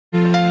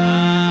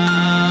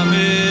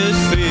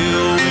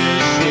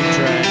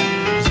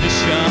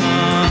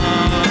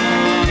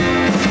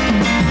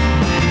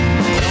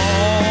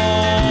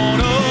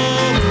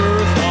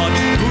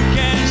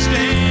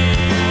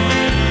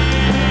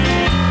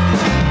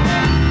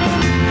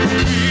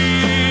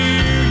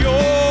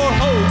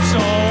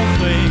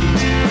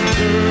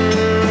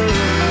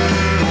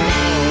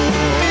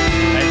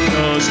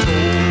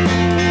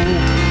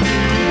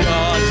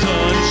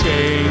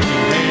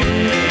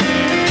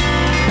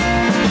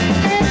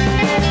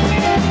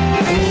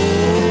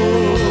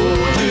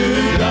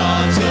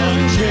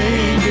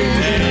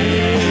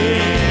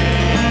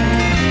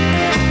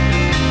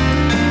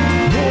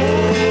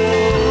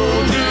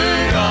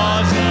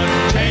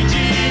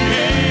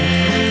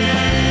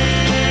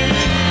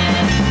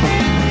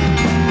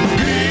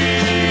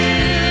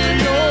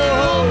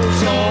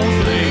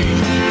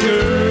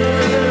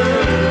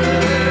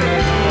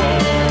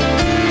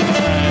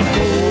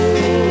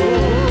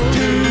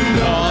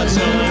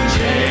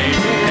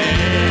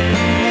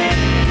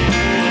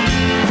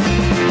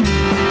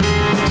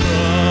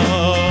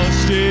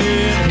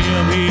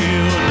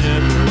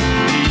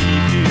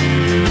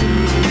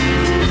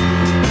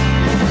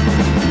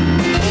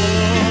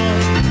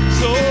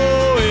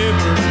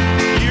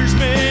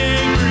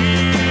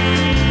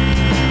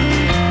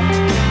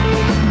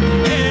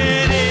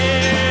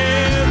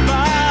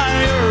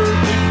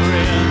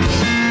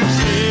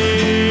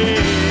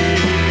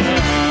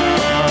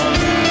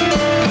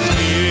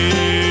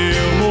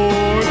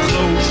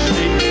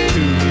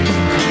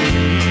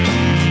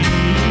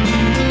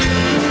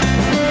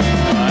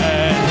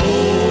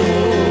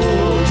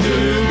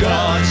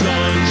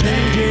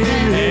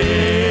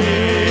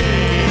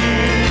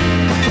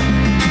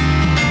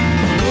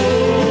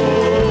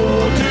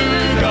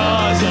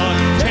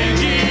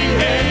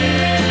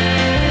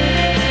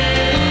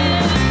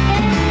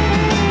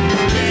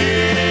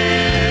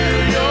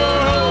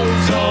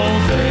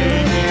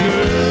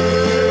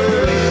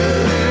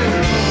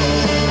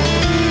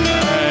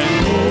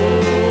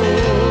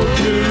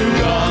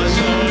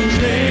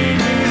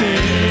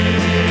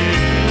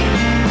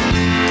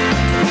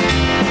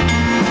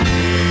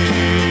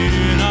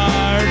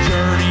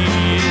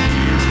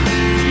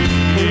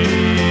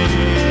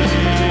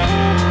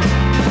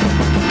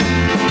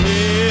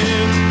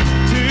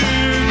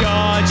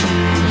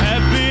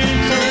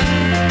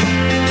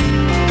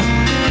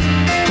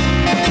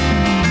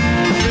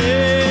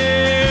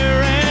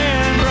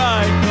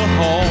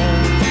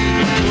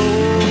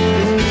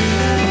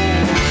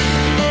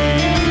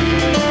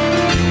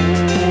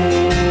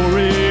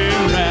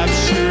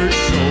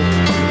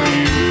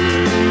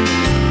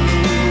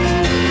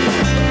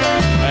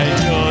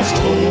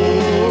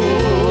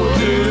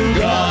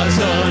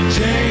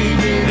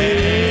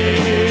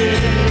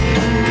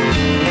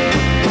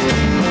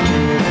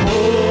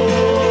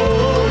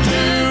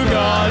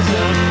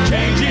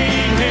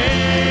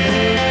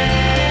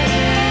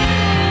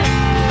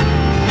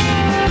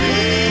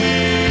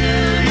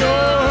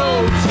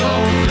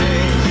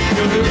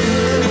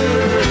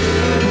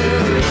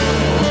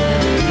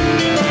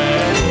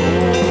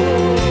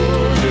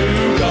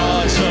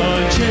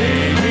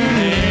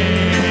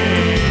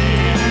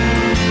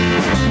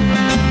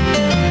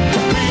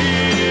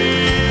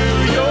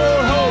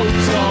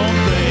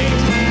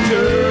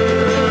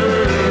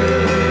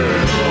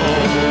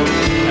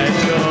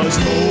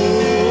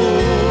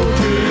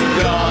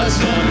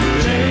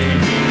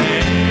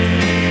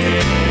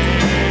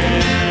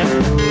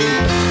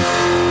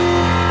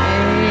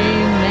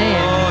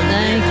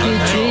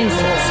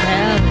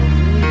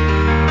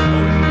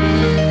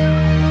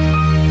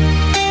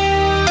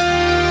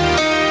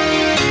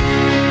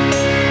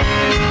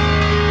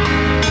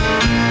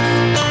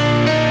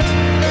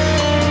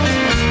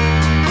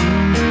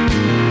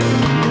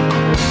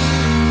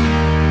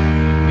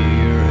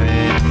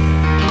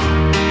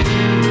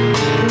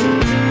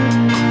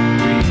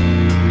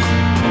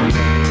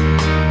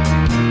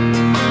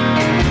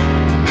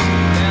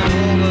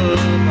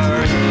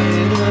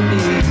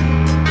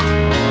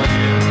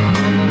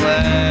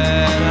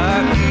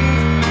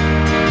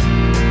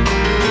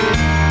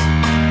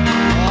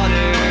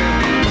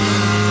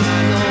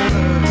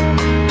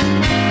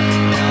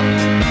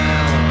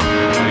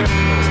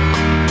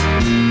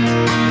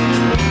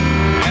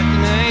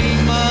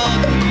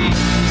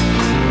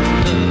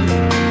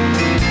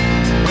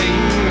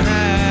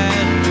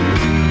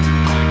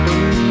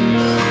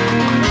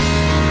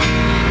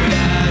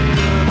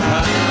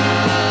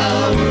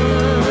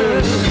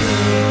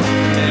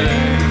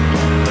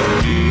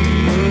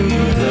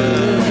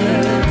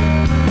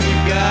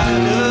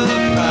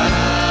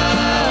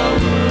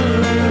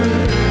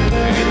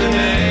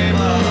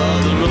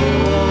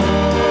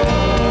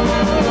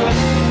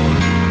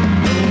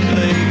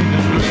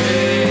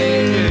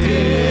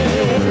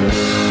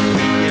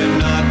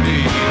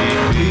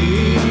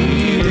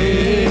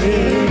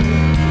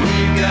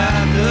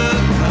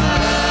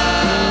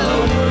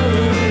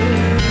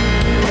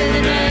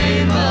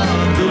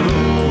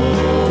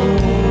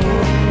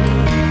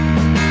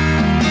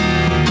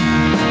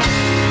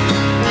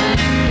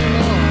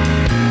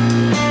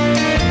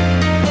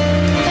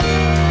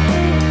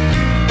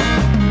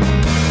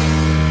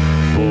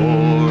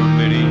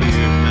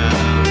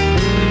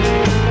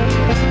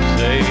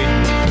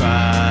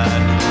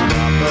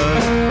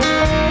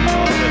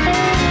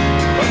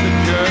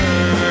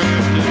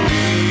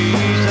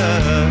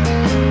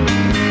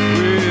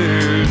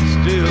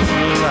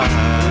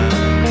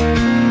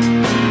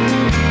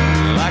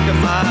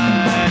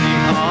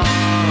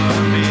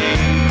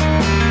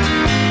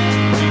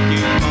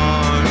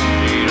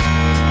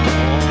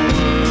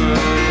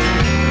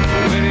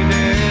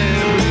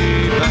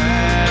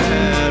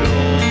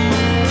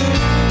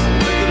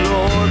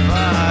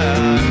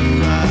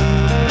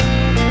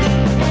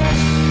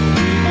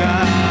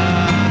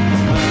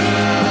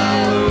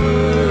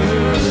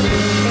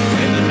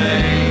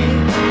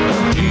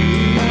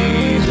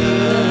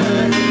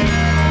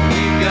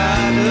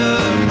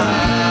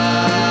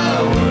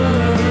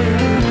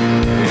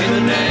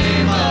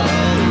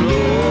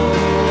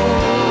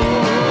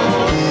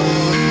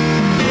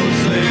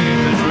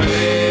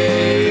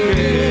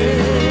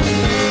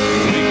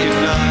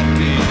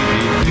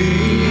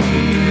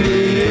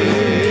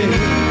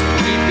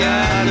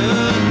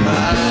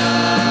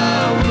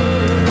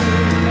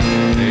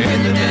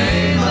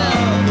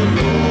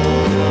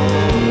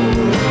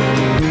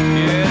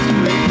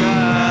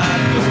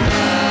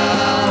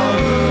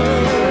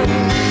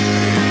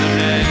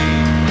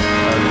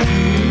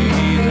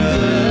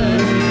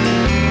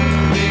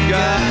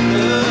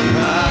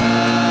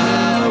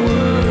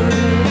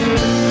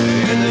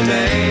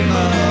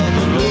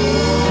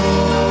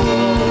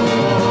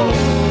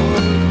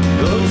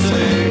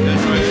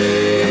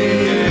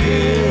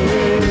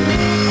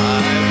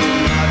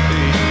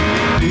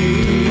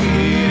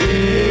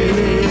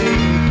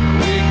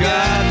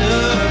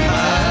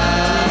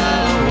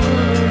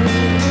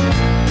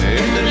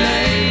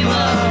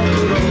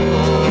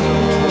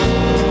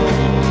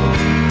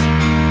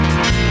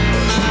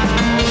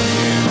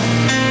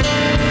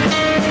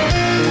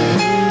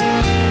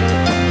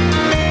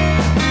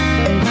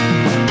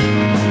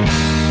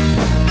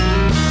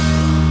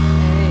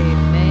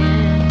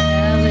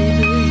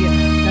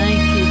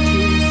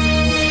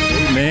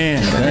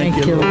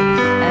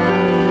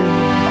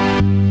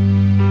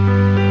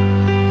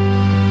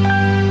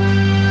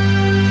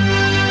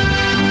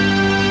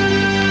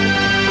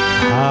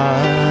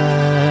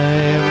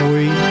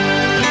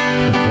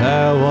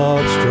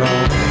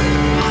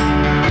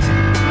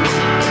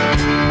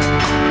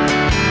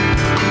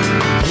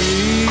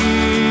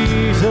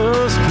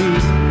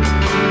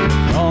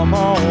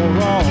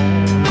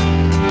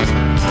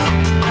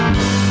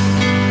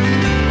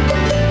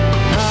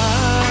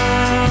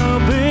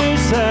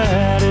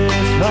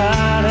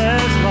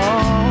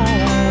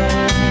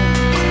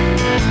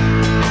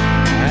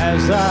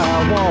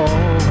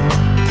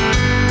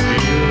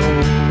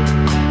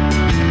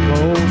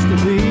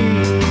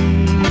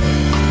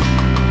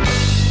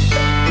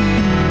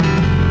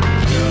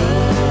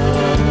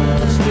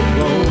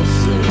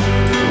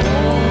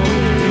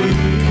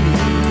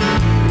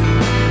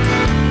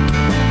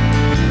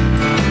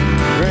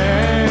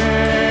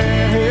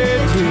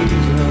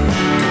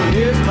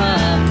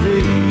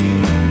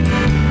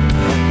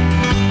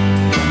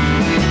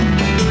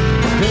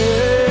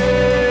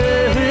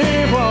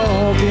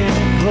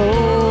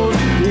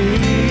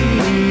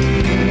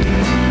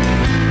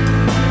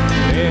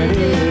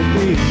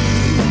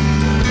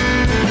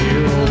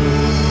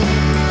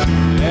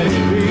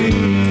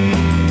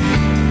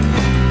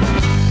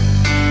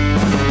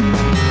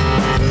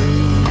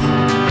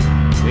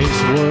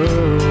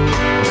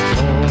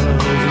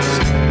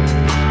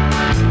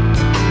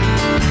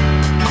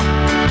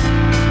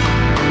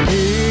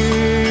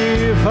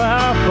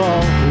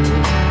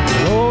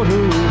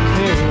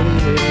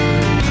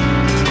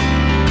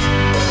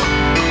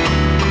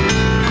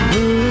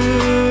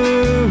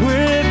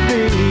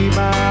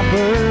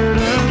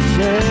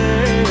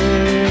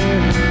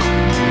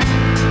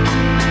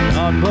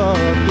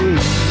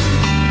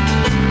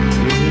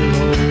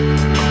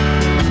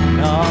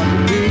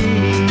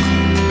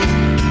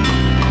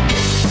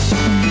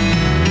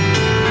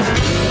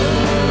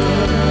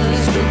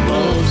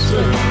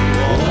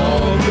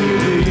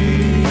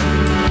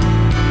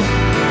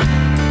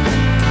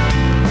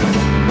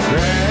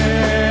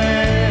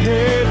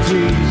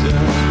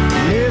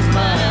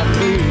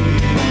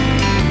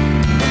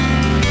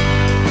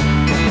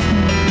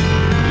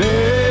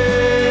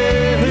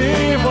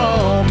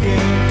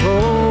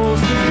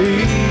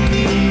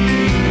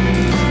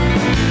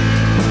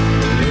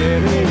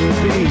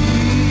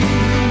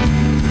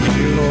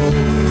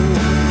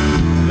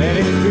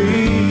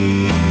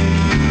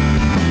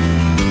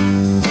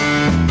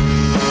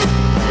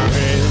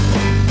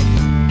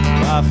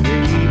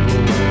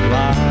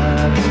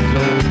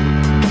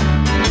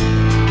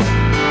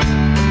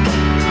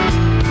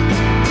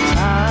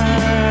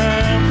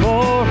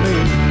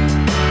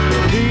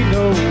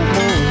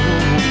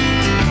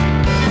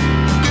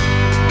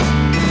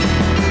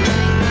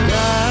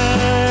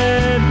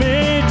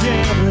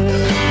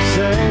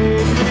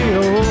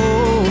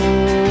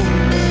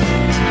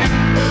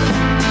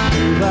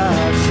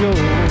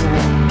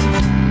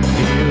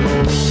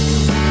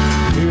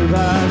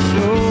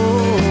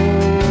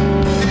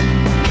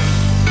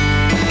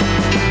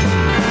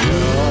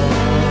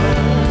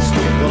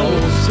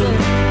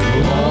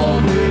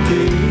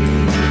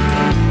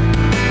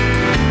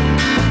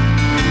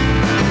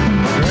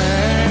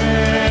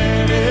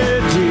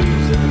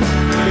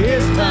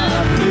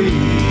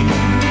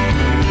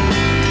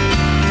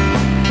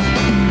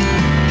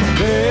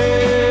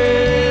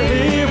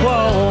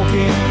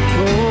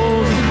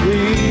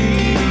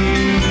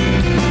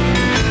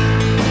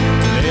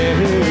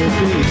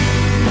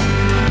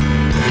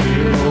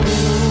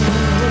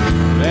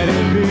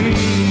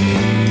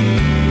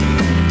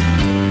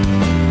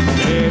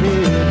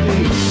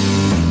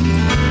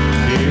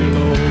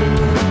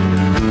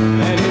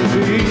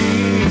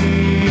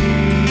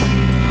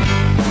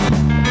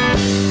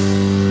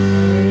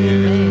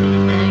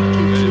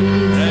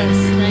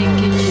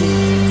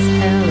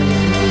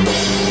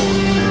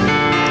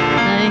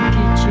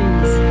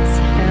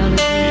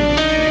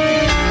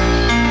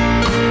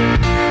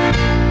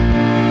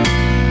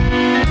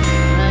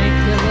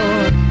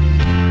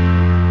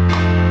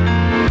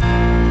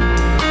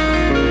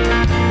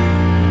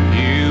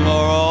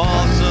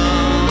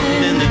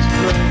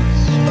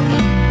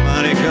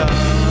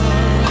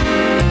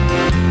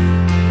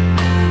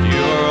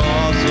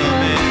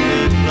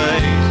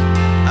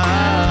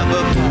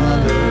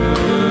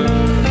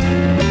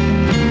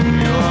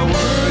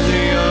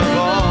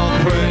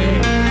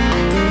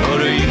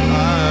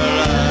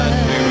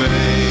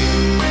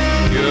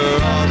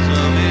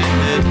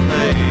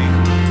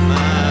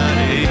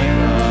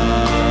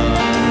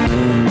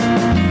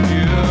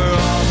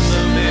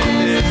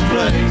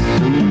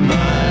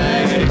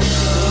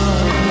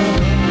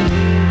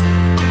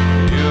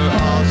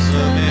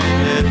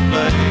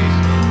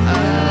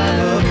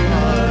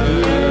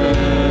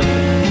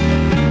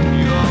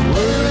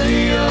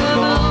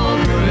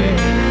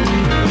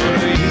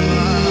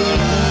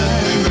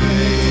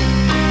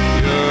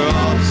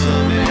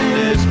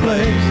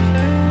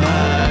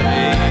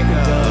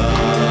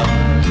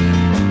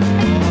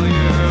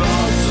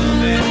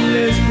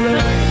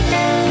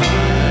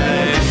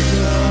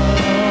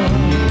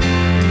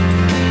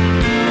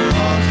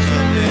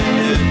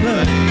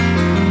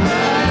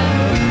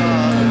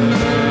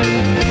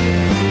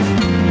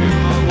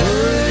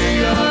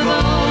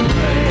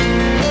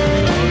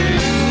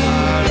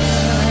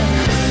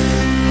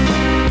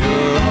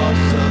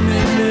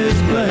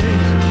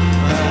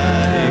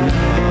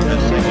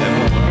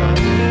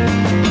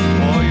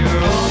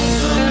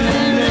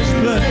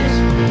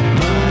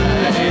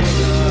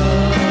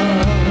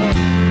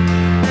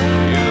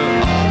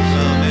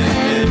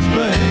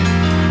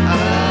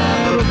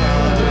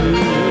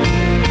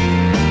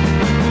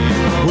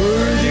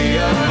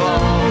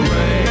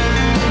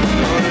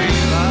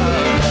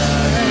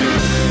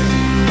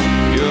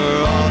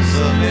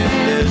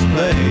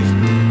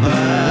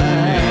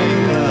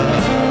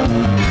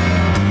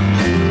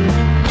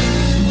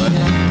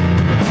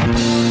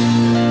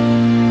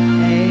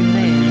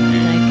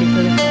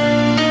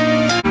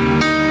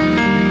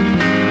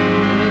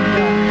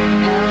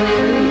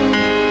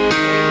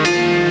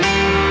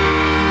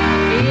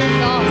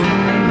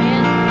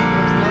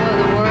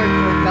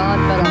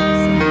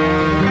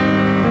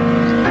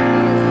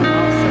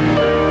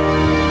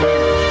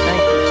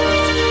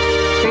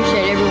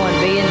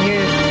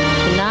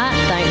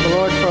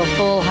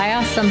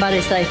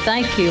somebody say,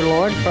 thank you,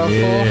 Lord, for a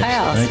full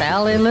house.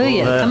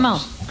 Hallelujah. Come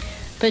on.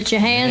 Put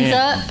your hands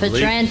up, put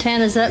your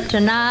antennas up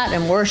tonight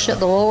and worship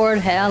the Lord.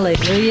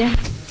 Hallelujah.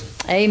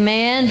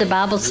 Amen. The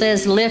Bible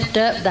says, lift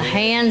up the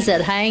hands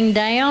that hang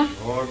down.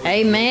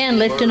 Amen.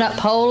 Lifting up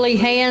holy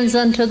hands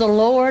unto the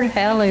Lord.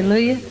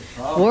 Hallelujah.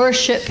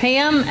 Worship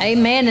Him.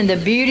 Amen. In the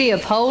beauty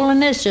of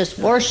holiness, just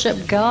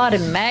worship God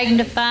and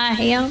magnify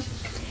Him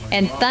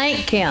and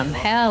thank Him.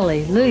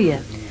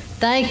 Hallelujah.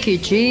 Thank you,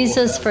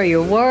 Jesus, for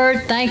your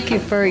word. Thank you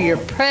for your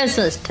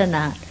presence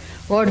tonight.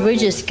 Lord, we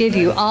just give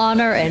you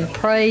honor and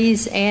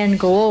praise and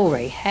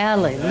glory.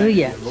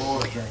 Hallelujah.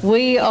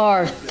 We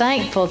are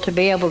thankful to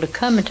be able to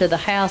come into the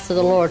house of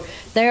the Lord.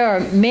 There are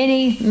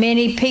many,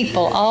 many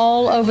people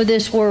all over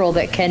this world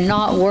that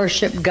cannot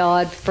worship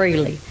God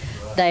freely.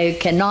 They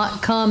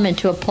cannot come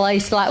into a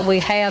place like we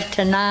have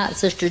tonight,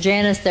 Sister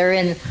Janice. They're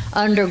in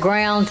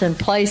undergrounds and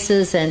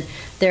places, and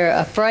they're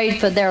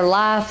afraid for their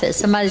life that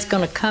somebody's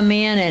going to come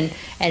in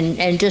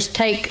and just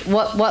take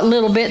what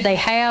little bit they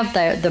have.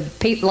 A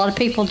lot of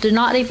people do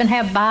not even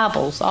have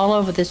Bibles all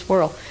over this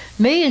world.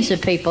 Millions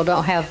of people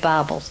don't have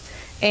Bibles.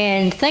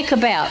 And think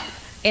about,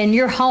 in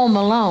your home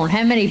alone,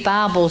 how many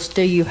Bibles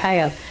do you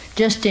have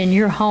just in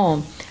your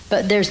home?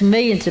 But there's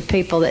millions of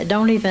people that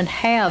don't even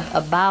have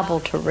a Bible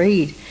to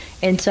read.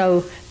 And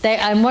so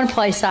in one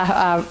place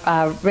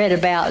I read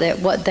about that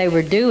what they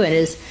were doing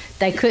is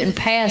they couldn't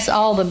pass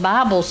all the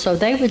Bibles, so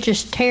they would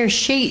just tear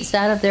sheets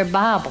out of their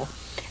Bible.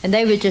 And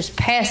they would just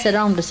pass it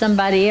on to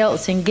somebody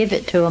else and give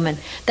it to them. And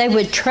they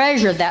would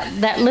treasure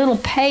that little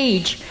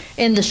page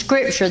in the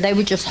Scripture. They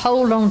would just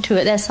hold on to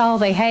it. That's all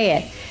they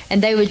had.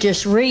 And they would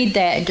just read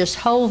that and just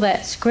hold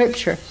that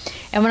Scripture.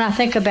 And when I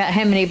think about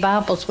how many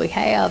Bibles we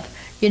have,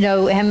 you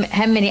know,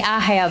 how many I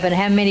have and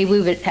how many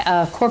we would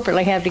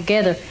corporately have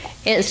together,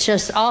 it's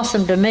just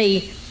awesome to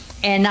me,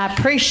 and I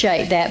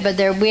appreciate that.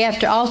 But we have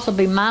to also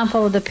be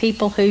mindful of the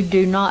people who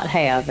do not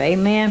have.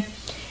 Amen.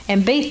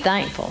 And be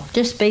thankful.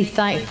 Just be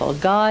thankful.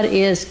 God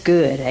is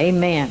good.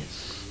 Amen.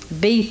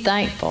 Be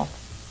thankful.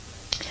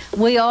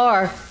 We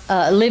are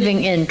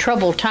living in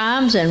troubled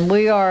times, and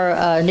we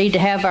need to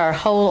have our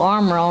whole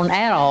armor on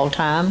at all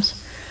times.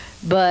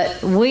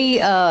 But we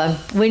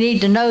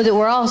need to know that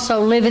we're also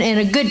living in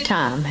a good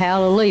time.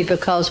 Hallelujah.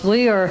 Because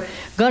we are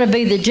going to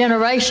be the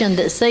generation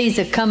that sees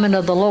the coming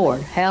of the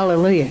Lord.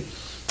 Hallelujah.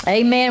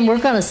 Amen. We're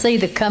going to see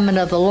the coming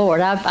of the Lord.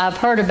 I've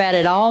heard about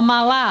it all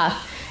my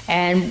life.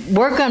 And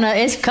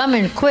it's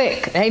coming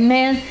quick.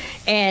 Amen.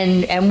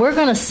 And we're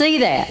going to see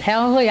that.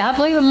 Hallelujah. I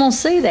believe I'm going to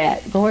see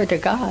that. Glory to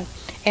God.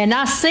 And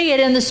I see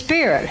it in the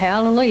Spirit.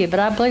 Hallelujah. But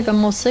I believe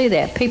I'm going to see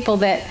that. People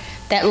that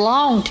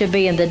long to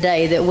be in the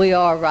day that we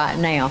are right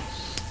now.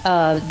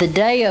 The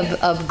day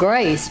of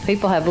grace.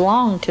 People have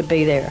longed to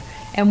be there.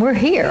 And we're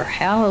here.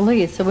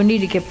 Hallelujah. So we need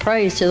to give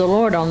praise to the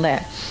Lord on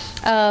that.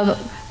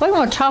 What we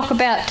want to talk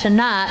about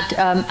tonight,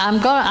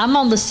 I'm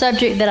on the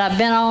subject that I've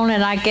been on,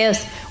 and I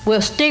guess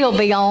we'll still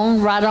be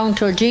on right on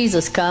till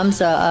Jesus comes,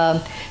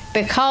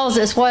 because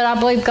it's what I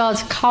believe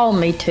God's called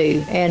me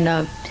to.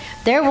 And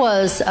there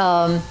was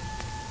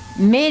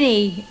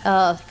many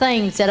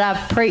things that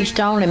I've preached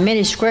on and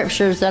many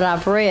scriptures that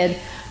I've read,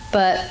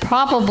 but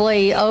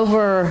probably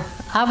over,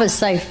 I would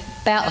say,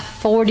 about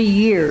 40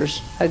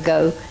 years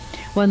ago,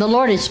 when the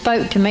Lord had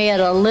spoke to me at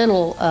a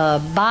little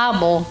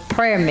Bible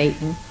prayer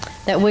meeting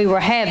that we were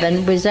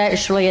having. Was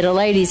actually at a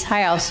lady's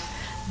house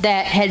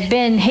that had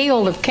been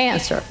healed of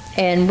cancer.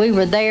 And we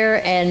were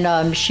there,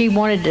 and she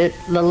wanted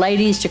the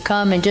ladies to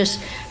come and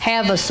just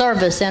have a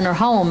service in her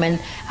home.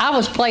 And I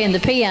was playing the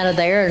piano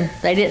there, and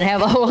they didn't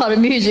have a whole lot of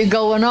music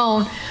going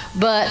on,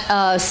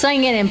 but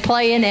singing and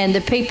playing, and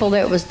the people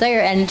that was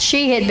there. And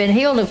she had been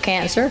healed of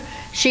cancer.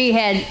 She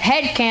had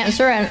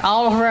cancer, and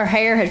all of her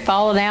hair had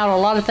fallen out. A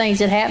lot of things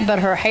had happened, but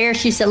her hair,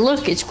 she said,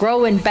 look, it's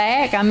growing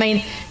back. I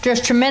mean,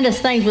 just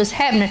tremendous things was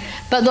happening.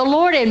 But the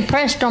Lord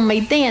impressed on me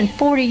then,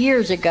 40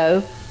 years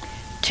ago,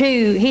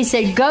 he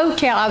said, go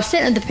tell, I was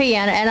sitting at the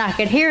piano, and I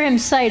could hear him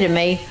say to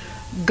me,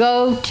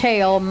 go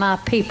tell my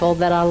people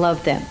that I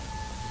love them.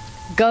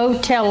 Go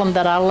tell them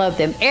that I love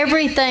them.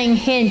 Everything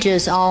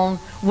hinges on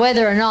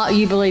whether or not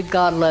you believe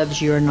God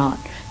loves you or not.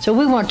 So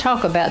we want to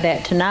talk about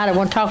that tonight. I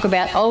want to talk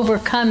about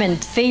overcoming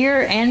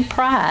fear and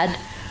pride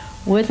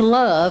with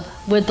love,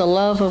 with the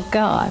love of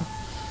God.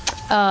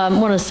 I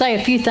want to say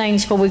a few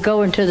things before we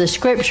go into the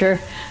scripture.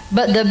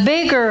 But the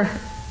bigger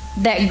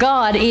that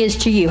God is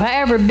to you,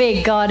 however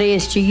big God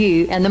is to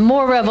you, and the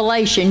more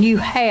revelation you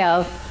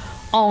have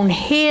on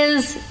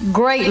His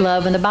great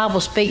love, and the Bible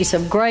speaks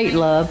of great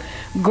love,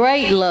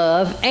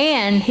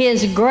 and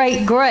His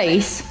great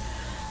grace,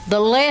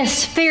 the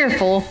less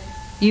fearful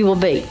you will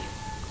be.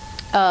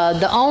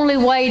 The only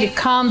way to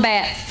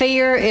combat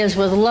fear is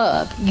with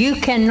love. You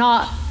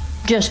cannot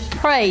just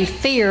pray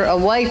fear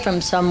away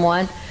from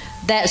someone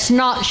that's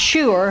not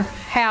sure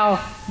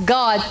how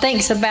God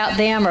thinks about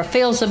them or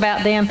feels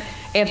about them.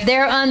 If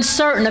they're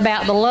uncertain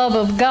about the love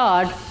of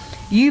God,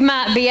 you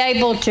might be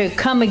able to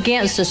come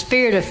against the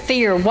spirit of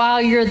fear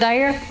while you're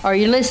there. Are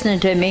you listening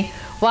to me?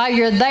 while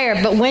you're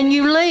there. But when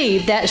you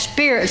leave, that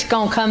spirit's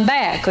going to come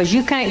back, because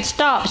you can't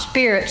stop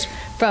spirits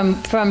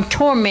from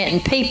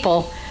tormenting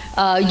people.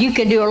 You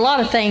can do a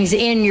lot of things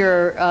in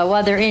your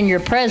while they're in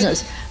your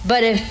presence.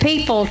 But if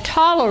people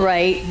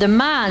tolerate the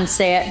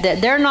mindset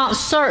that they're not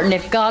certain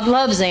if God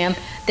loves them,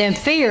 then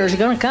fear is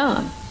going to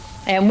come.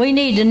 And we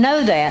need to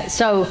know that.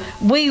 So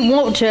we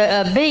want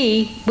to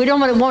we don't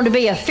want to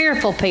be a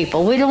fearful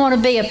people. We don't want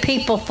to be a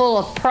people full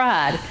of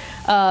pride.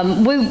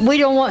 We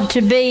don't want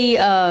to be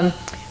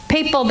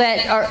people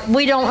that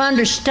we don't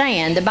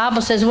understand. The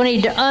Bible says we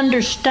need to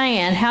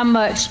understand how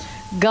much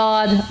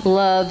God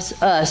loves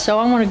us. So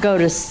I want to go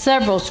to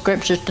several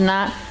scriptures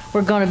tonight.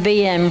 We're going to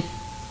be in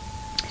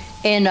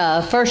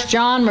 1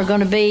 John. We're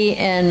going to be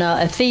in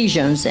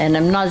Ephesians. And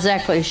I'm not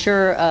exactly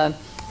sure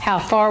how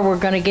far we're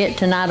going to get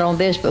tonight on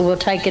this, but we'll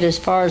take it as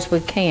far as we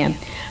can.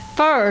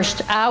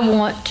 First, I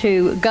want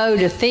to go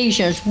to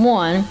Ephesians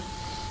 1,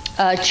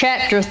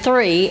 chapter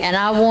 3, and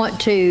I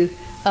want to,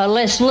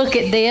 let's look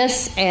at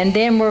this, and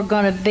then we're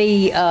going to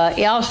be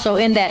also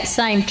in that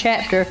same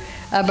chapter,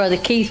 Brother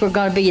Keith, we're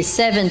going to be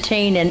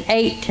 17 and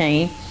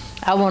 18.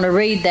 I want to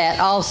read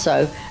that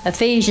also.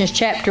 Ephesians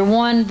chapter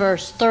 1,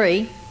 verse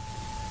 3,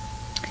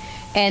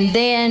 and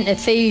then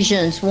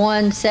Ephesians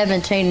 1,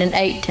 17 and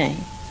 18.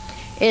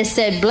 It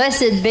said,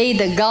 "Blessed be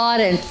the God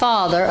and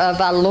Father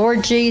of our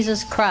Lord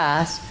Jesus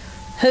Christ,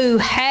 who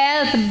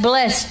hath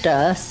blessed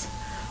us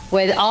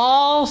with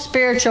all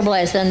spiritual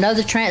blessing."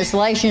 Another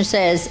translation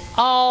says,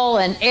 all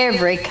and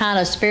every kind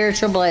of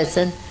spiritual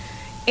blessing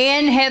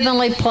in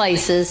heavenly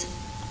places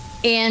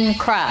in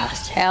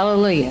Christ.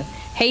 Hallelujah.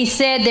 He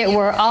said that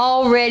we're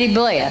already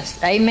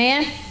blessed.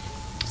 Amen?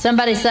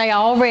 Somebody say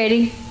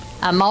already.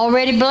 I'm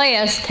already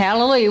blessed.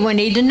 Hallelujah. We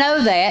need to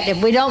know that.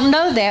 If we don't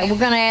know that, we're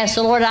going to ask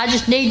the Lord, I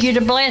just need you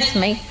to bless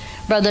me,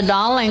 Brother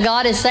Donald. And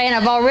God is saying,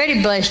 I've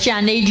already blessed you.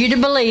 I need you to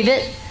believe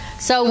it.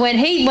 So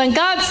when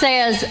God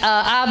says,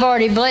 I've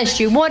already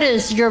blessed you, what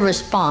is your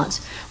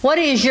response? What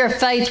is your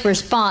faith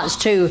response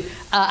to,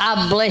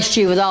 I've blessed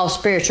you with all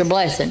spiritual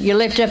blessing? You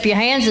lift up your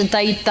hands and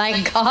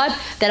thank God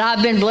that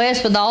I've been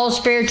blessed with all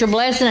spiritual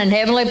blessing in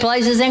heavenly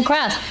places in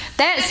Christ.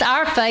 That's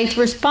our faith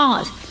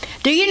response.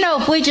 Do you know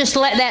if we just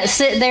let that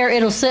sit there,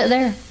 it'll sit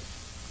there?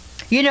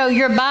 You know,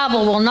 your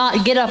Bible will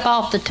not get up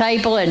off the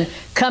table and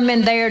come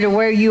in there to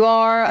where you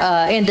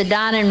are in the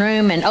dining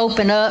room and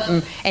open up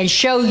and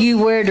show you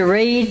where to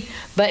read.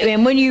 But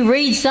when you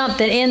read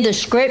something in the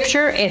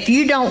Scripture, if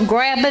you don't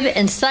grab it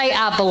and say,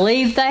 I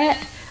believe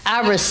that,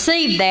 I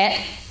receive that,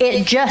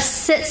 it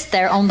just sits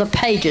there on the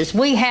pages.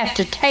 We have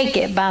to take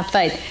it by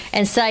faith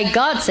and say,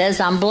 God says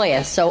I'm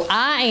blessed. So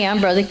I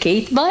am, Brother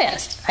Keith,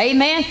 blessed.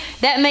 Amen?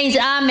 That means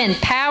I'm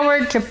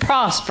empowered to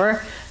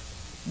prosper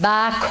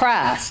by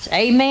Christ.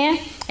 Amen?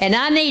 And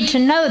I need to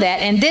know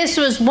that. And this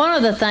was one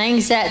of the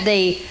things that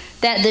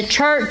the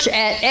church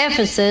at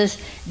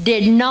Ephesus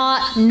did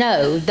not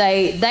know.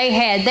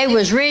 They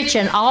was rich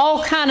in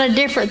all kind of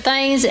different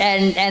things,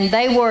 and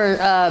they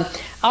were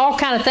all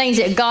kind of things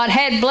that God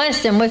had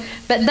blessed them with,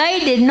 but they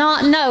did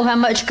not know how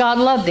much God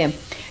loved them.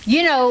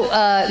 You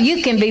know,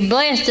 you can be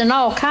blessed in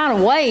all kind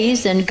of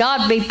ways, and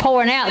God be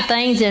pouring out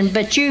things,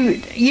 but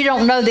you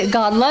don't know that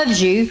God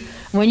loves you.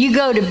 When you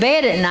go to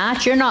bed at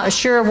night, you're not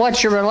sure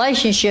what your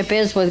relationship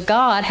is with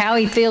God, how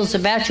He feels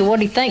about you,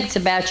 what He thinks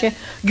about you.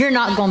 You're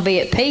not going to be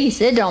at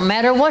peace. It don't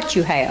matter what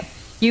you have.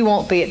 You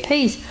won't be at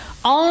peace.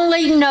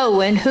 Only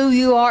knowing who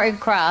you are in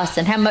Christ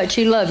and how much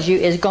He loves you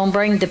is going to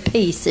bring the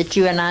peace that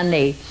you and I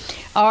need.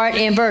 All right,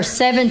 in verse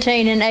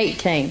 17 and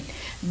 18,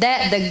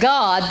 that the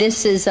God,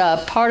 this is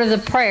part of the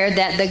prayer,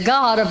 that the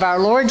God of our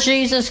Lord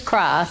Jesus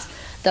Christ,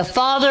 the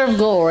Father of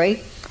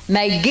glory,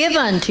 may give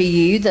unto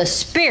you the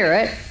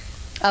spirit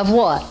of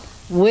what?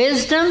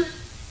 Wisdom.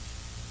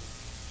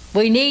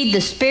 We need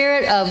the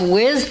spirit of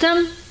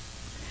wisdom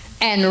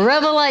and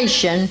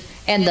revelation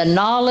and the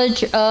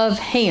knowledge of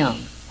Him.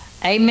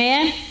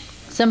 Amen?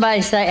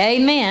 Somebody say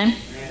amen.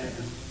 Amen.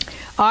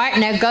 All right,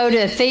 now go to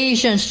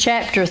Ephesians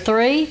chapter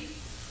 3.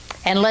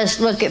 And let's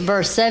look at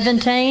verse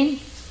 17.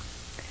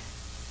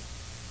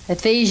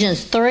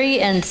 Ephesians 3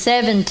 and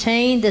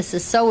 17. This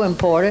is so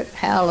important.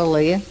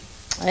 Hallelujah.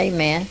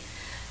 Amen.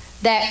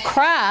 That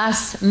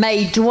Christ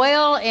may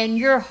dwell in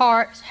your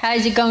hearts.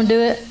 How's He going to do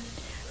it?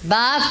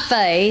 By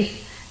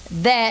faith,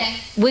 that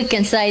we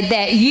can say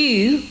that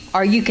you,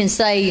 or you can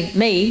say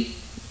me,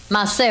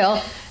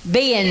 myself,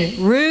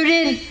 being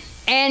rooted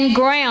and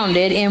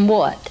grounded in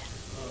what?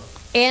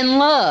 In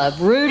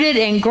love. Rooted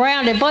and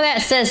grounded. Boy,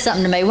 that says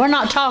something to me. We're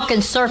not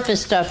talking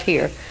surface stuff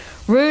here.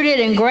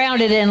 Rooted and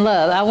grounded in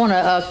love. I want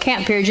to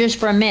camp here just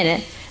for a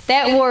minute.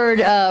 That word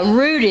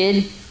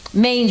rooted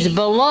means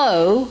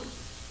below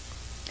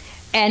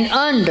and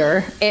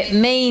under. It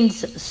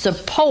means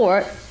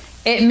support.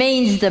 It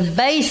means the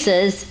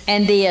basis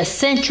and the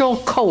essential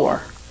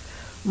core.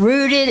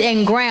 Rooted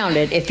and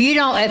grounded.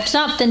 If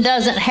something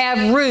doesn't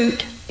have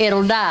root,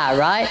 it'll die,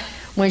 right?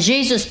 When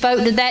Jesus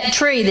spoke to that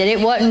tree that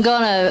it wasn't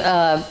going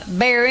to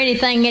bear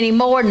anything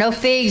anymore, no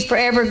figs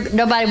forever,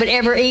 nobody would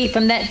ever eat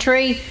from that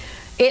tree,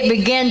 it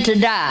began to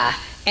die.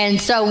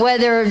 And so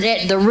whether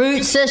the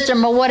root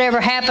system or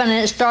whatever happened,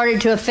 it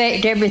started to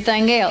affect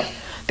everything else.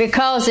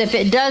 Because if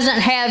it doesn't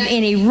have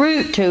any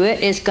root to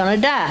it, it's going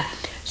to die.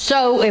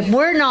 So if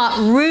we're not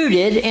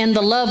rooted in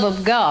the love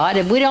of God,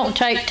 if we don't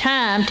take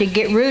time to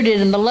get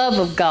rooted in the love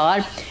of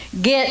God,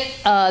 get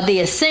the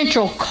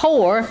essential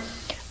core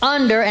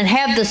under and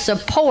have the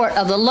support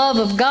of the love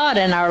of God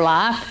in our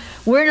life,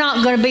 we're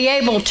not going to be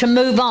able to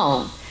move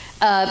on.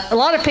 A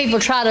lot of people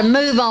try to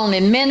move on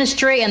in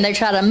ministry and they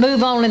try to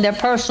move on in their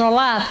personal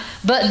life,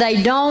 but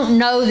they don't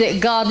know that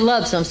God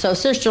loves them. So,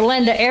 Sister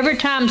Linda, every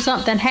time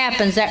something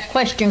happens, that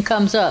question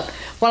comes up.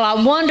 Well,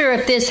 I wonder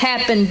if this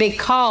happened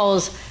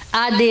because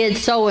I did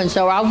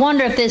so-and-so. I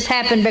wonder if this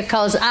happened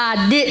because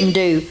I didn't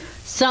do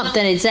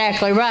something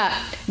exactly right.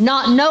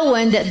 Not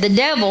knowing that the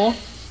devil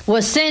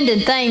was sending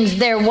things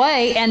their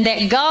way and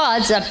that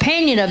God's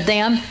opinion of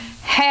them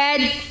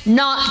had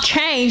not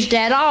changed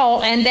at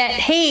all, and that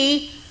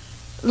He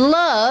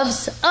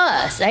loves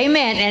us.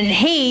 Amen. And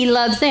He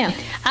loves them.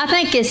 I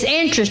think it's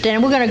interesting,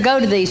 and we're going to go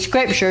to these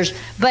scriptures,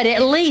 but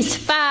at least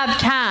 5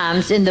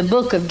 times in the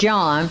book of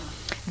John,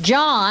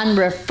 John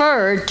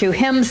referred to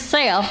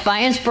himself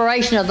by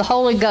inspiration of the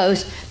Holy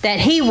Ghost that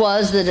he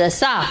was the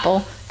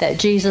disciple that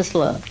Jesus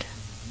loved.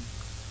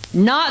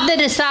 Not the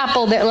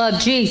disciple that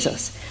loved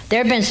Jesus. There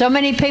have been so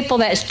many people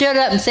that stood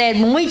up and said,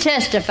 when we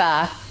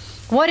testify,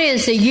 what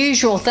is the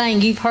usual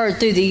thing you've heard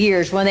through the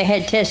years when they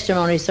had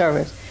testimony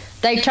service?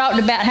 They talked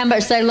about how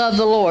much they love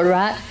the Lord,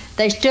 right?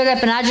 They stood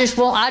up and I just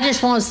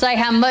want to say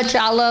how much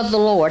I love the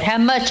Lord, how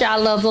much I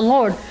love the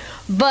Lord.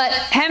 But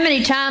how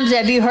many times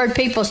have you heard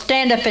people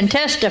stand up and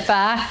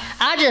testify,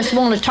 I just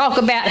want to talk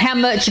about how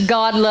much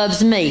God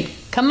loves me?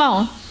 Come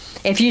on.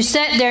 If you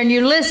sat there and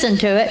you listen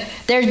to it,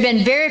 there's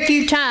been very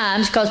few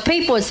times, because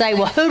people would say,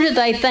 well, who do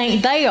they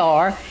think they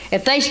are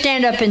if they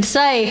stand up and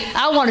say,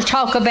 I want to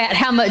talk about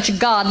how much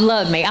God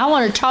loved me. I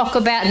want to talk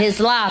about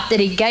His life that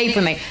He gave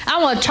for me.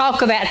 I want to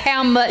talk about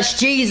how much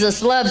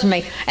Jesus loves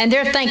me. And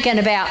they're thinking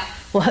about,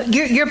 well,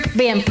 you're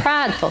being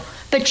prideful.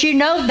 But you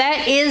know,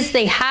 that is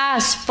the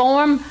highest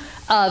form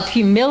of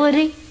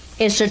humility,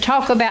 is to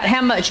talk about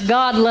how much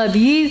God loved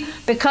you,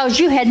 because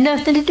you had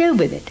nothing to do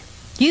with it.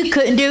 You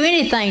couldn't do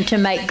anything to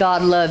make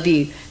God love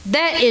you.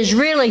 That is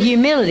really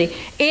humility.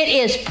 It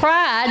is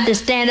pride to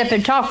stand up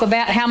and talk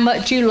about how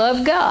much you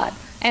love God.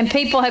 And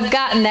people have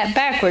gotten that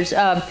backwards.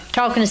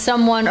 Talking to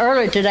someone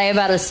earlier today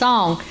about a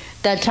song,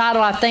 the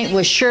title I think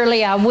was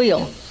Surely I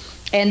Will.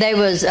 And there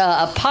was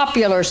a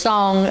popular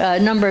song a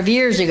number of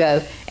years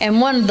ago.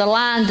 And one of the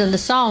lines in the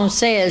song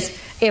says,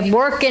 if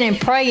working and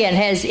praying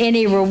has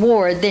any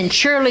reward, then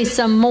surely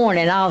some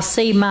morning I'll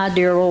see my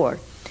dear Lord.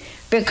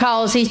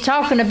 Because he's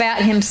talking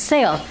about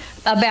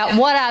himself, about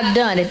what I've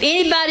done. If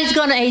anybody's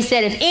going to, he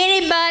said, if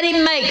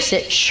anybody makes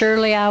it,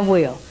 surely I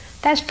will.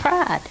 That's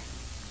pride.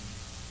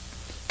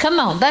 Come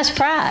on, that's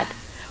pride.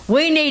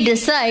 We need to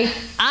say,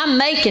 I'm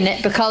making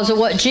it because of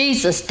what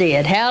Jesus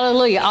did.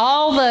 Hallelujah.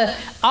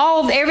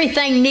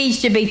 Everything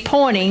needs to be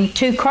pointing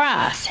to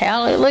Christ.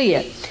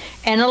 Hallelujah.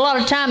 And a lot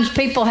of times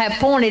people have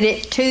pointed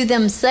it to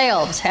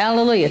themselves.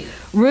 Hallelujah.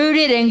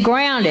 Rooted and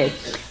grounded.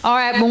 All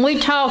right, when we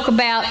talk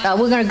about,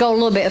 we're going to go a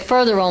little bit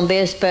further on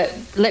this, but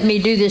let me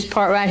do this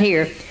part right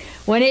here.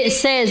 When it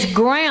says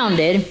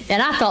grounded,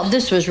 and I thought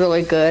this was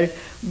really good,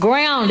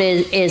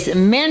 grounded is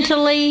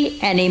mentally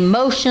and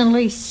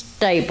emotionally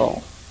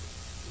stable.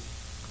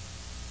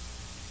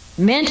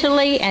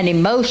 Mentally and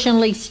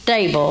emotionally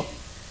stable,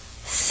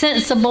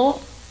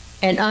 sensible,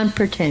 and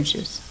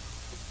unpretentious.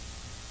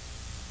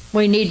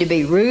 We need to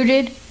be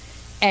rooted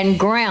and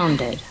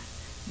grounded,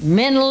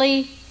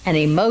 mentally and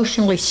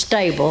emotionally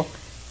stable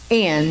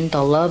in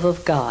the love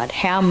of God,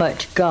 how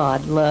much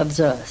God loves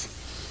us.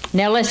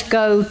 Now let's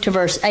go to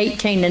verse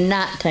 18 and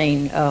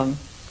 19,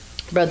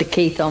 Brother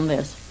Keith, on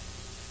this.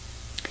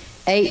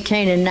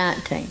 18 and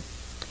 19.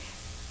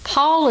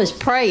 Paul is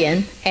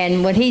praying,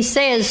 and when he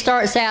says,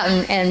 starts out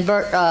in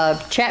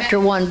chapter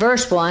 1,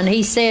 verse 1,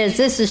 he says,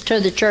 this is to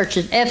the church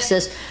at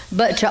Ephesus,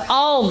 but to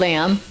all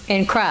them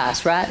in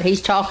Christ, right?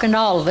 He's talking to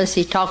all of us.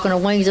 He's talking to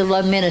Wings of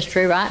Love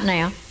Ministry right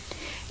now.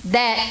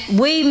 That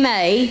we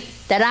may,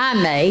 that I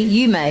may,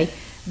 you may,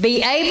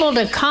 be able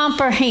to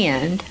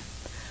comprehend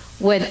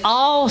with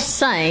all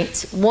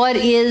saints what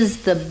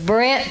is the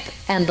breadth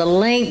and the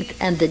length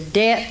and the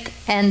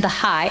depth and the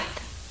height.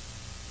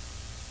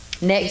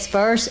 Next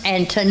verse,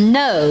 and to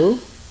know,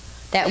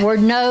 that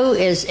word know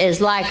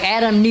is like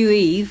Adam knew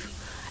Eve,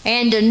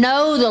 and to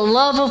know the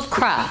love of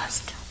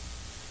Christ,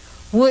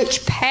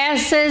 which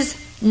passes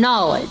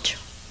knowledge.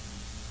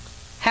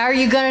 How are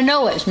you going to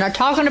know it? It's not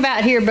talking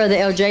about here, Brother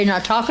LJ,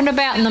 not talking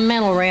about in the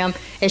mental realm.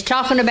 It's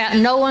talking about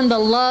knowing the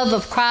love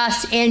of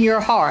Christ in your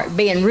heart,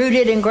 being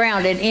rooted and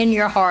grounded in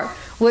your heart,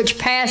 which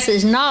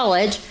passes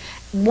knowledge.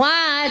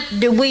 Why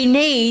do we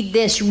need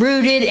this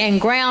rooted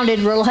and grounded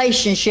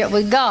relationship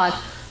with God?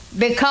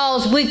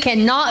 Because we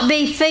cannot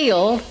be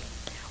filled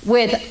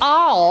with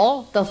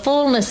all the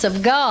fullness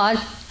of God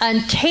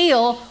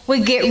until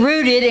we get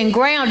rooted and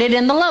grounded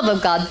in the love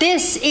of God.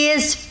 This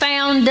is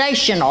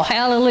foundational.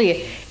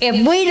 Hallelujah.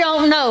 If we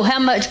don't know how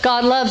much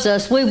God loves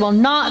us, we will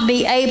not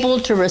be able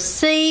to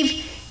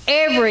receive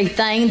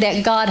everything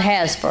that God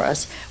has for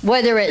us.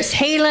 Whether it's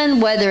healing,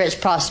 whether it's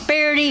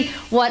prosperity,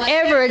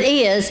 whatever it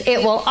is, it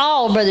will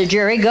all, Brother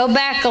Jerry, go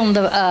back on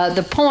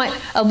the point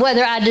of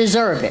whether I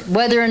deserve it,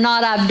 whether or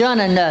not I've done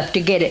enough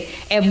to get it.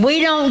 If we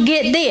don't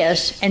get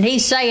this, and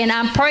he's saying,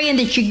 I'm praying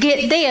that you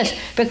get this,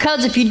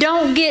 because if you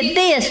don't get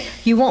this,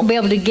 you won't be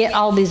able to get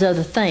all these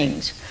other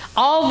things.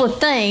 All the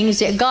things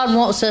that God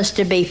wants us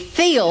to be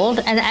filled,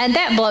 and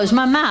that blows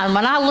my mind.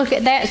 When I look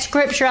at that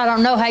scripture, I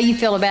don't know how you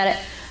feel about it,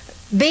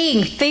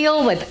 being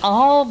filled with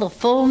all the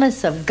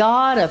fullness of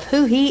God, of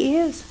who He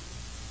is.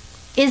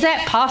 Is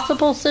that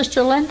possible,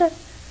 Sister Linda?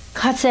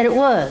 God said it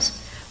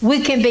was. We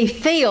can be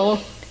filled.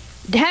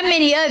 How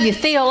many of you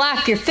feel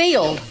like you're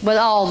filled with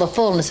all the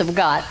fullness of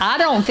God? I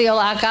don't feel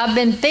like I've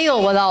been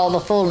filled with all the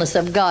fullness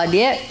of God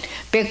yet,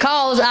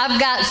 because I've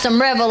got some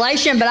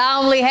revelation, but I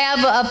only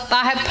have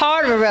I have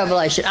part of a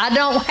revelation. I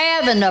don't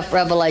have enough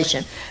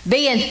revelation.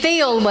 Being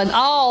filled with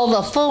all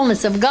the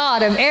fullness of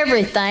God, of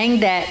everything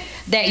that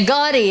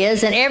God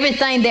is, and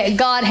everything that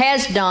God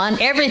has done,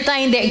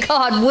 everything that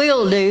God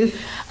will do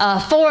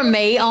for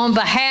me on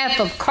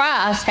behalf of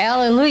Christ.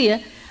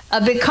 Hallelujah.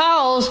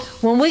 Because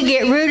when we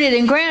get rooted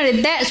and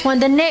grounded, that's when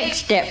the next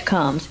step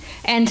comes.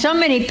 And so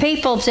many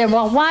people have said,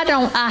 well, why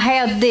don't I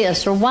have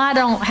this, or why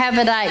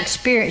haven't I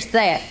experienced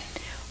that?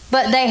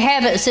 But they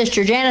haven't,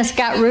 Sister Janice,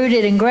 got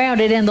rooted and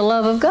grounded in the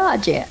love of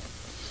God yet.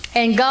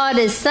 And God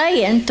is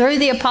saying, through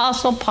the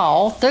Apostle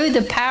Paul, through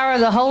the power of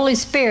the Holy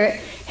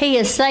Spirit, He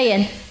is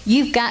saying,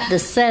 you've got to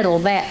settle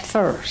that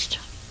first.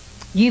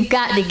 You've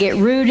got to get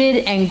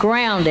rooted and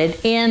grounded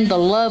in the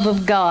love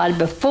of God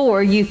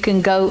before you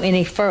can go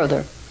any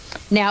further.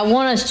 Now, I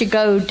want us to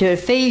go to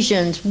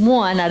Ephesians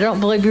 1. I don't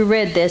believe you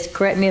read this.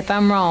 Correct me if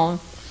I'm wrong.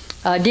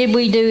 Did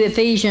we do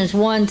Ephesians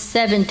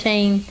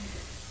 1:17?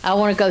 I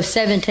want to go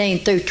 17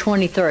 through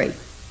 23.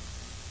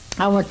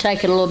 I want to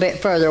take it a little bit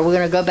further. We're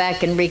going to go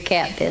back and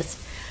recap this.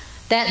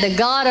 That the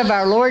God of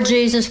our Lord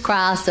Jesus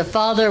Christ, the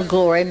Father of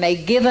glory, may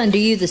give unto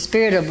you the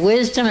spirit of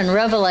wisdom and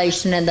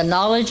revelation and the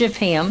knowledge of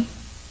Him.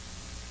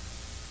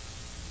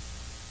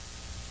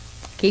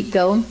 Keep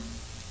going.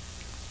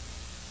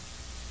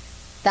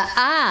 The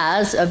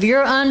eyes of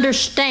your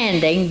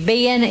understanding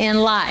being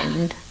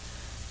enlightened,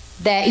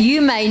 that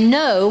you may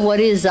know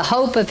what is the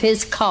hope of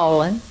His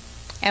calling,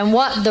 and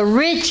what the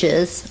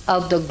riches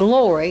of the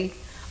glory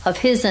of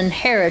His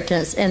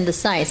inheritance in the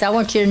saints. I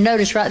want you to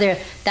notice right there,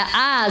 the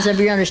eyes of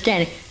your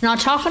understanding. I'm not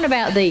talking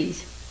about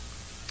these.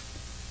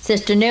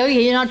 Sister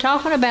Nelia, you're not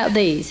talking about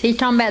these. He's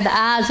talking about the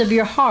eyes of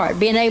your heart,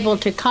 being able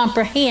to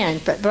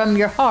comprehend from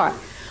your heart.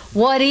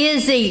 What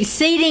is the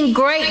exceeding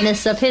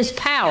greatness of His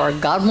power?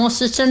 God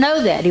wants us to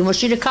know that. He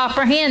wants you to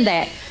comprehend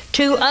that.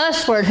 To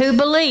usward who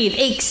believe,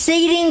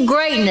 exceeding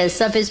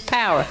greatness of His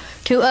power.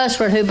 To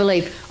usward who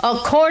believe,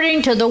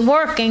 according to the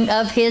working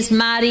of His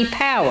mighty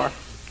power.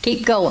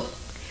 Keep going.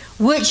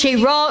 Which He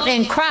wrought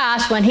in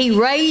Christ when He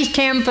raised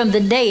Him from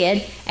the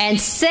dead and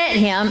set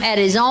Him at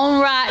His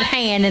own right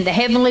hand in the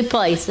heavenly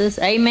places.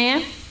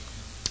 Amen.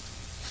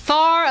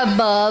 Far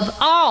above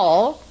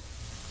all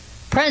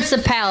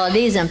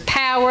principalities and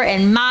power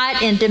and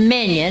might and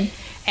dominion,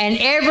 and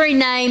every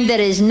name that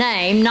is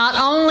named, not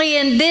only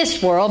in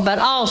this world, but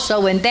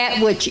also in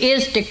that which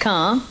is to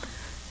come.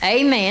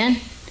 Amen.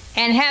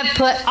 And have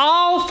put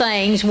all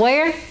things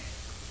where?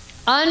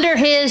 Under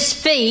His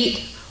feet.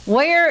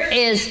 Where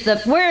is the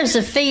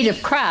feet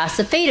of Christ?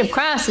 The feet of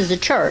Christ is the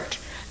church,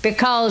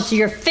 because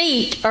your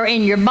feet are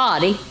in your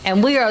body,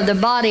 and we are the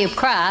body of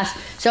Christ.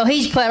 So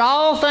He's put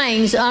all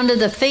things under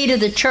the feet of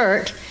the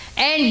church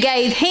and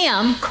gave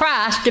Him,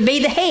 Christ, to be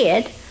the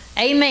head,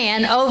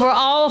 amen, over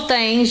all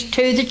things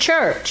to the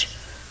church.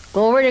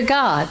 Glory to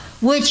God,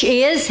 which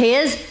is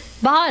His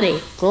body.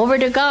 Glory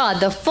to God,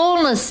 the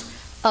fullness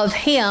of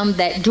Him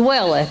that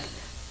dwelleth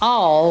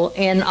all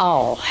in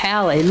all.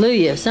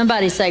 Hallelujah.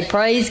 Somebody say,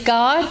 praise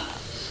God.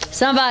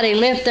 Somebody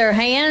lift their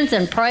hands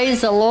and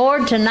praise the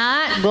Lord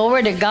tonight.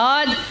 Glory to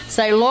God.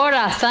 Say, Lord,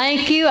 I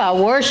thank You. I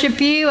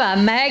worship You. I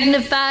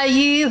magnify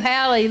You.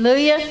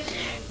 Hallelujah.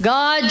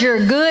 God,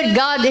 You're good.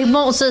 God, He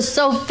wants us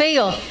so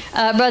filled.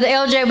 Brother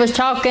LJ was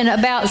talking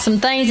about some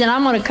things, and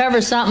I'm going to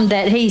cover something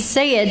that he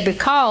said,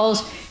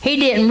 because he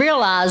didn't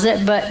realize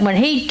it, but when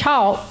he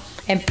taught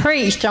and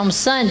preached on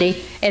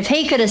Sunday, if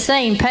he could have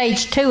seen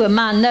page 2 of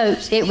my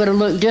notes, it would have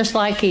looked just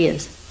like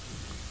his.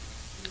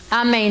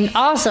 I mean,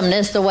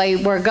 awesomeness, the way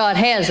where God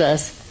has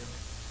us.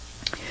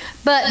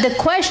 But the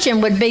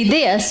question would be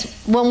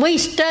this: when we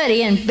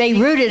study and be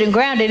rooted and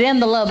grounded in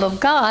the love of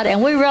God,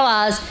 and we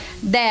realize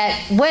that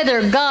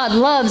whether God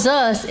loves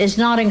us is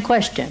not in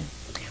question.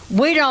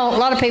 we don't, a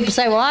lot of people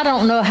say, well, I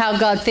don't know how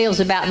God feels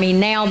about me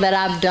now that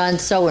I've done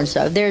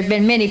so-and-so. There's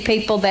been many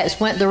people that's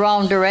went the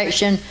wrong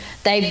direction.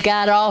 They've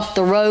got off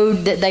the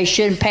road that they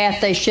should, path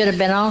they should have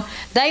been on.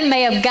 They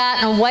may have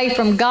gotten away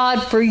from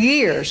God for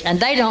years, and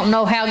they don't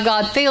know how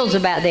God feels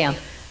about them.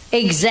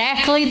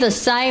 Exactly the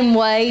same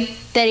way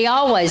that he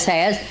always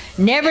has.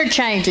 Never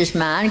changed his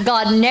mind.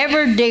 God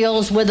never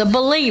deals with a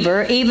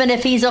believer, even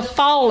if he's a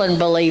fallen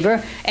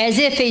believer, as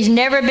if he's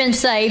never been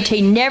saved.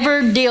 He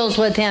never deals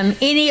with him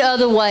any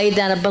other way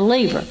than a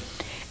believer.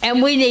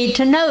 And we need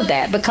to know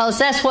that, because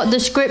that's what the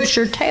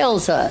Scripture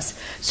tells us.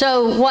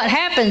 So what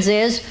happens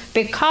is,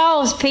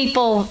 because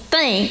people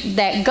think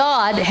that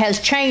God has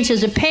changed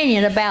his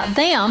opinion about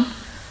them,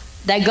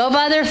 they go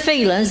by their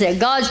feelings, that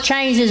God's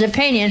changed his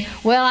opinion.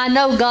 Well, I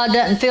know God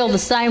doesn't feel the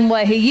same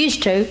way he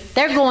used to.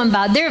 They're going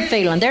by their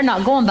feeling. They're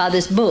not going by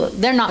this book.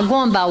 They're not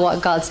going by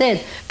what God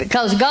said.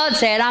 Because God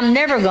said, I'm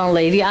never going to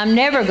leave you. I'm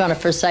never going to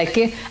forsake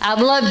you.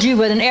 I've loved you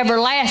with an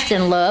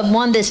everlasting love,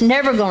 one that's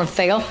never going to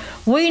fail.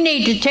 We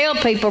need to tell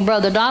people,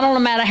 Brother Donald, no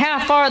matter how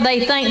far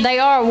they think they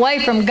are away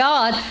from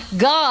God,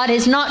 God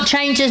has not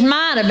changed his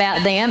mind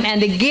about them,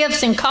 and the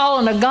gifts and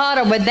calling of God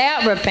are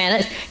without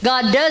repentance.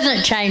 God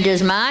doesn't change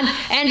his mind.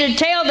 And to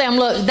tell them,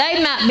 look,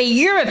 they might be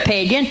your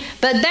opinion,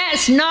 but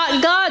that's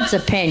not God's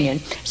opinion.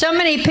 So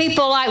many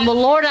people like, well,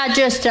 Lord, I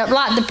just,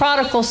 like the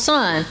prodigal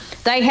son,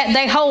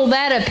 they hold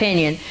that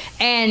opinion.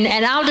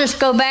 And I'll just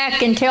go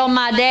back and tell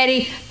my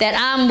daddy that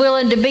I'm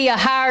willing to be a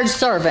hired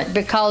servant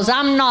because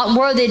I'm not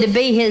worthy to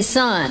be his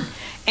son.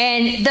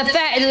 And the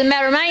fact of the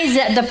matter remains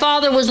that the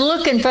father was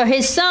looking for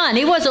his son.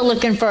 He wasn't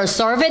looking for a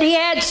servant. He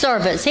had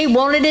servants. He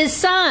wanted his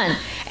son.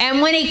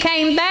 And when he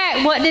came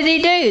back, what did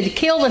he do?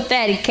 Kill the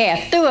fatted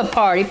calf, threw a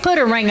party, put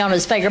a ring on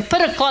his finger,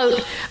 put a cloak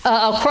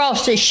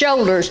across his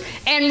shoulders,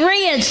 and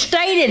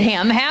reinstated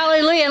him,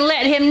 hallelujah, and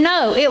let him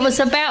know it was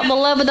about the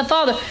love of the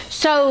Father.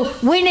 So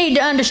we need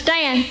to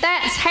understand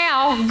that's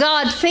how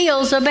God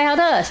feels about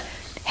us.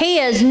 He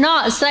is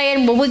not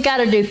saying, well, we got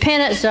to do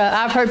penance.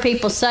 I've heard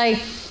people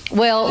say,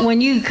 well,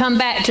 when you come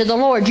back to the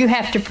Lord, you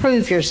have to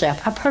prove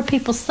yourself. I've heard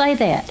people say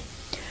that.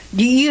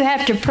 You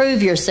have to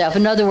prove yourself.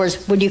 In other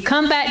words, when you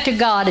come back to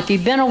God, if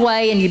you've been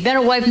away and you've been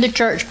away from the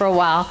church for a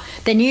while,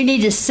 then you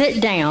need to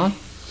sit down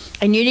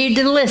and you need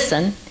to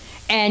listen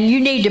and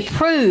you need to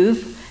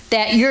prove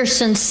that you're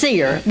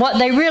sincere. What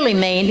they really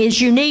mean is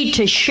you need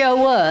to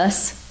show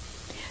us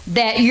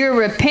that you're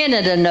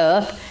repentant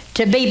enough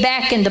to be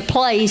back in the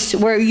place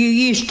where you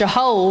used to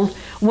hold,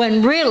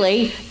 when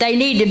really they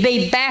need to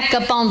be back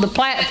up on the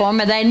platform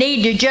and they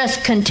need to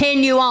just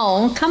continue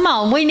on. Come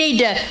on, we need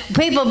to,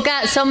 people have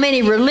got so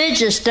many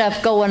religious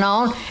stuff going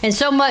on and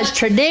so much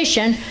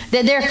tradition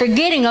that they're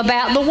forgetting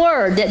about the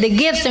Word, that the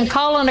gifts and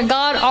calling of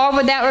God are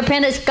without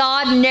repentance.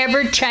 God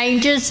never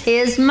changes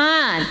his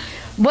mind.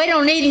 We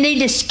don't need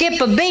to skip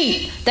a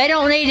beat. They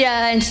don't need,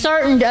 in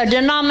certain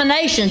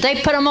denominations, they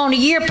put them on a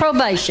year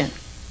probation.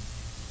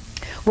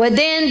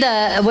 Within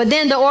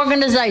the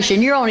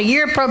organization, you're on a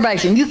year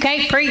probation. You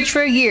can't preach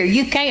for a year.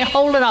 You can't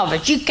hold an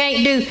office. You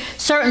can't do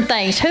certain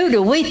things. Who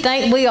do we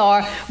think we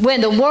are when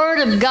the Word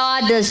of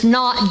God does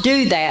not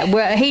do that?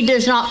 Where he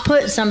does not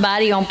put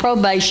somebody on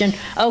probation.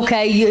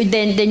 Okay,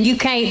 then you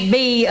can't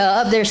be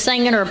up there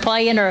singing or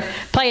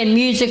playing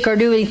music or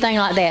do anything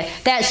like that.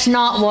 That's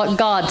not what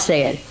God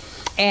said.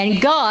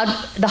 And God,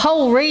 the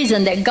whole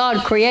reason that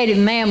God created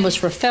man was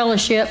for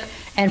fellowship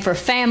and for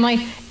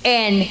family,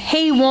 and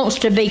he wants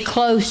to be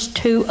close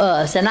to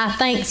us. And I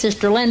think,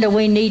 Sister Linda,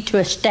 we need to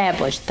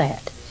establish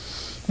that.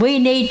 We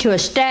need to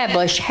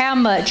establish how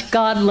much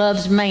God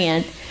loves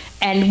man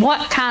and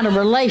what kind of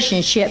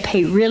relationship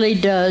he really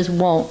does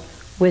want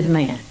with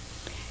man.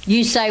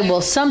 You say,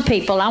 well, some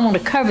people, I want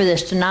to cover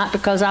this tonight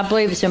because I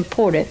believe it's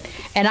important.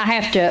 And I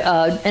have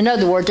to, in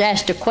other words,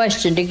 ask the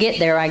question to get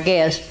there, I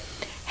guess.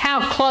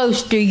 How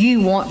close do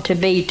you want to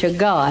be to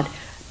God?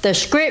 The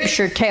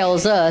Scripture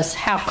tells us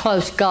how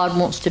close God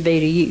wants to be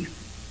to you.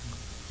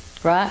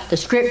 Right? The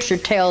Scripture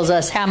tells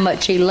us how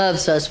much he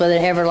loves us with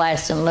an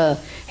everlasting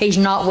love. He's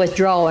not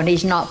withdrawing.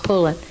 He's not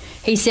pulling.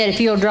 He said, if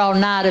you'll draw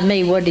nigh to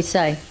me, what did he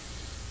say?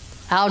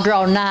 I'll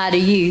draw nigh to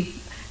you.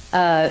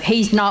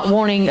 He's not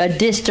wanting a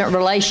distant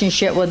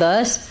relationship with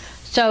us.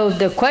 So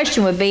the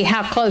question would be,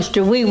 how close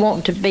do we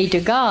want to be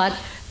to God?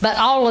 But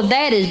all of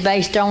that is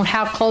based on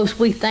how close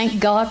we think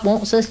God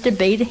wants us to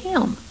be to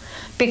him.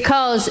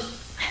 Because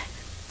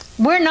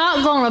we're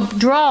not going to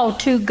draw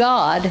to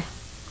God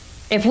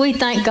if we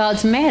think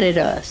God's mad at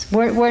us.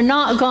 We're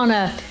not going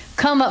to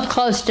come up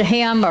close to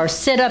him or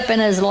sit up in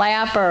his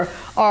lap or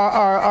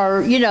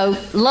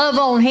love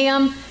on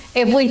him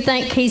if we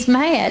think he's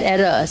mad at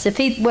us, if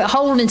he's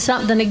holding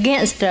something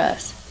against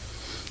us.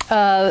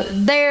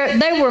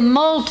 There were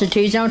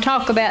multitudes, and I'll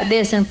talk about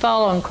this in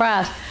following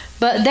Christ,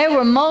 but there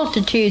were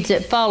multitudes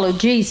that followed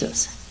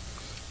Jesus.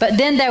 But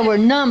then there were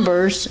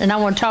numbers, and I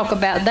want to talk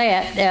about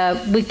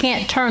that. We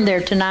can't turn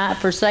there tonight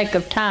for sake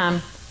of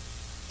time.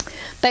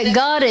 But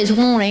God is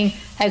wanting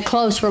a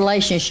close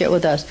relationship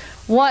with us.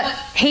 What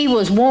he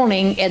was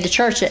wanting at the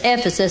church at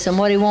Ephesus and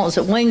what he wants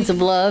at Wings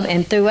of Love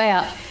and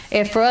throughout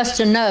is for us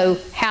to know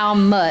how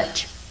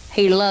much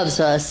he loves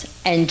us,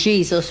 and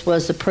Jesus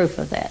was the proof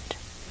of that.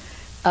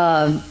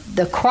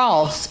 The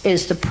cross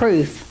is the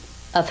proof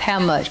of how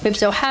much. People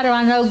say, well, how do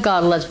I know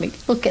God loves me?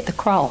 Look at the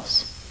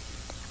cross.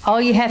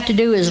 All you have to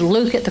do is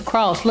look at the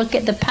cross, look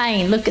at the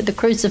pain, look at the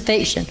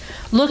crucifixion,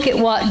 look at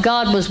what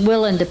God was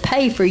willing to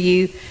pay for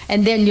you,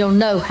 and then you'll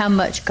know how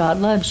much God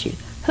loves you.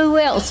 Who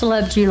else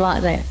loved you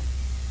like that?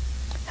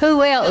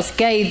 Who else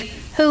do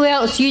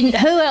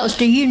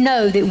you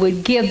know that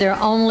would give their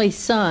only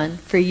son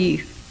for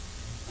you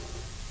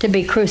to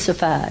be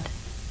crucified?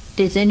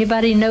 Does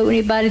anybody know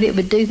anybody that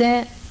would do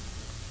that?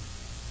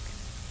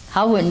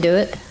 I wouldn't do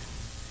it.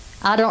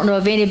 I don't know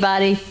of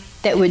anybody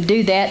that would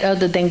do that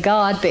other than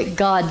God, but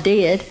God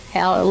did.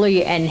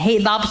 Hallelujah. And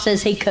the Bible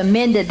says he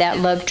commended that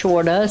love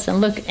toward us, and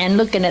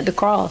looking at the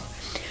cross.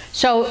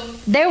 So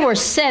there were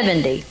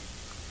 70.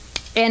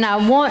 And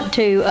I want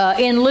to,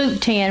 in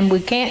Luke 10,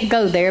 we can't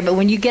go there, but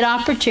when you get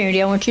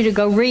opportunity, I want you to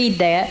go read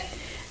that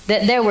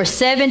there were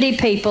 70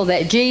 people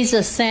that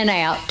Jesus sent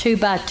out 2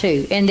 by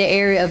 2 in the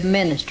area of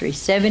ministry.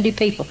 70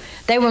 people.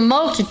 They were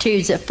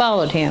multitudes that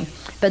followed him,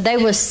 but they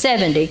were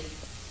 70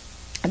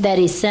 that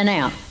he sent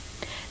out.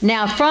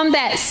 Now, from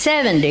that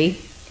 70,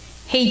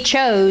 he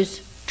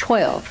chose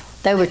 12.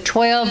 They were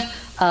 12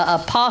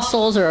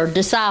 apostles or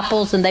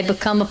disciples, and they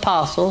become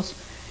apostles,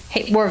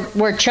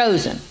 were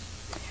chosen.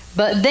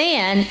 But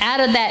then,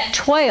 out of that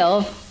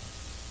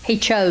 12, he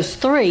chose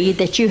 3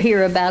 that you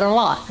hear about a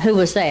lot. Who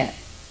was that?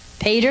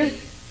 Peter,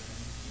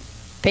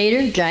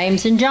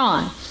 James, and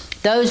John.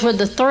 Those were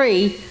the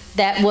 3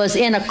 that was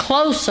in a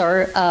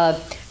closer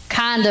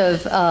kind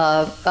of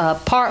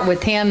part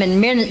with him in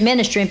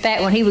ministry. In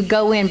fact, when he would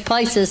go in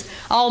places,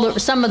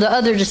 some of the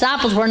other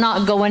disciples were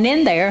not going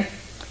in there,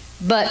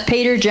 but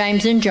Peter,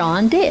 James, and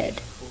John did.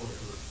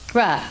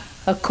 Right,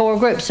 a core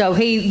group. So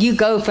you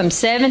go from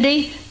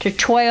 70 to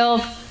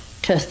 12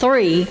 to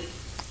 3,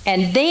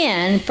 and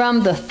then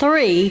from the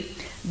 3,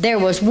 there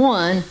was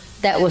one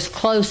that was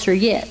closer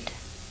yet.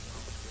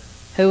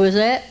 Who was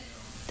that?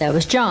 That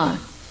was John.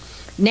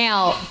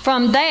 Now,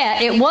 from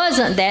that, it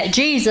wasn't that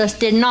Jesus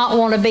did not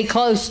want to be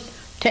close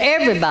to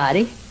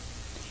everybody.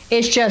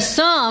 It's just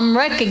some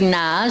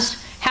recognized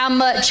how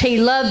much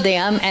he loved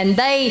them, and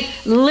they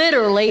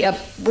literally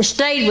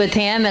stayed with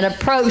him and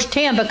approached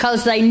him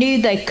because they knew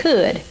they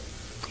could.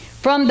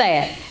 From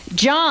that,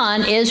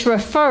 John is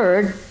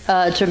referred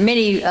to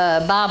many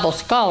Bible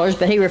scholars,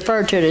 but he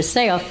referred to it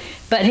himself,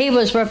 but he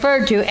was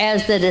referred to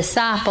as the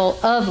disciple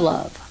of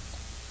love.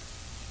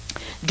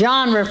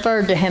 John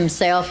referred to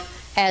himself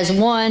as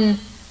one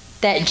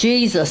that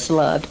Jesus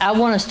loved. I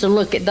want us to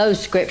look at those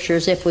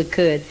scriptures if we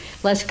could.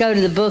 Let's go to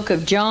the book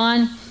of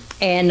John,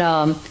 and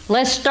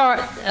let's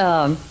start.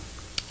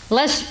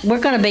 We're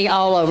going to be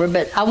all over,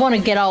 but I want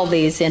to get all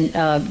these in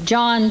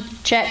John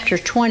chapter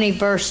 20,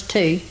 verse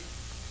 2.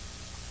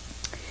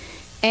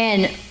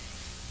 And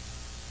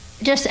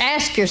just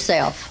ask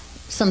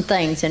yourself some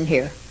things in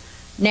here.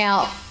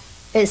 Now,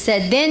 it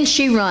said, then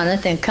she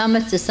runneth and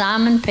cometh to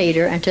Simon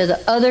Peter and to the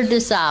other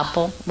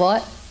disciple,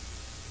 what?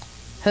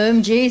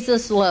 Whom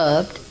Jesus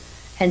loved,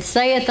 and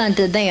saith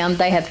unto them,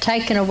 they have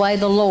taken away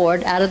the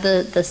Lord out of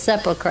the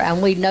sepulchre,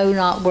 and we know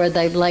not where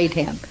they've laid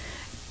him.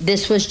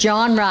 This was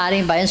John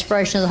writing by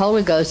inspiration of the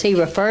Holy Ghost. He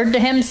referred to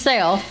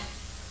himself.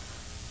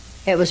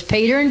 It was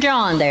Peter and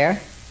John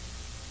there,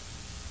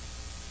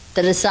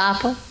 the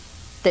disciple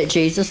that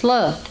Jesus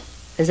loved.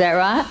 Is that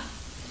right?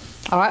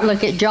 All right,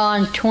 look at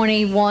John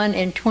 21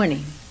 and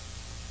 20.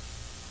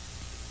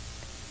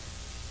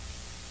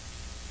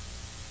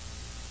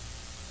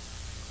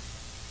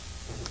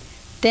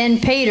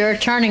 Then Peter,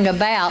 turning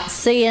about,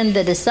 seeing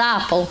the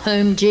disciple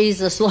whom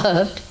Jesus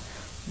loved,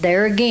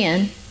 there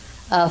again,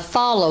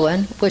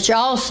 following, which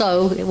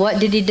also, what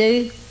did he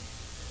do?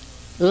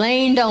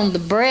 Leaned on the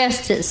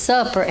breast at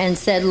supper and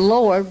said,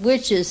 Lord,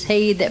 which is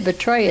he that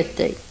betrayeth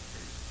thee?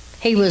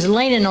 He was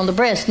leaning on the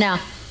breast. Now,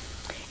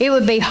 it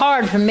would be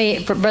hard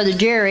for Brother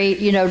Jerry,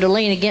 to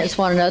lean against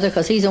one another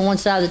because he's on one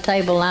side of the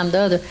table and I'm the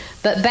other.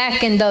 But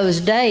back in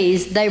those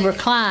days, they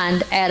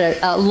reclined at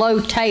a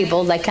low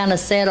table. They kind of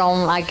sat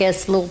on, I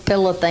guess, little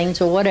pillow things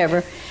or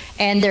whatever.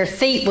 And their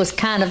feet was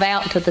kind of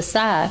out to the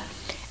side.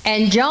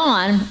 And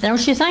John,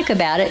 don't you think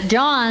about it,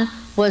 John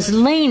was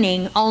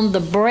leaning on the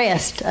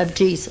breast of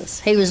Jesus.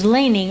 He was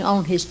leaning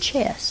on his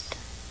chest.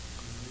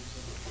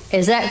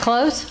 Is that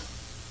close?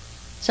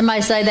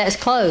 Somebody say that's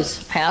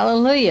close.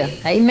 Hallelujah.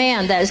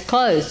 Amen. That's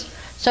close.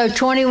 So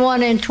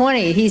 21 and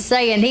 20, he's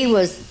saying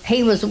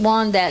he was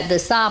one that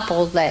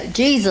disciple that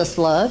Jesus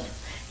loved.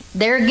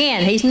 There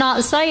again, he's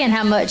not saying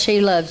how much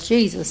he loves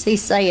Jesus.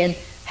 He's saying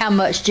how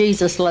much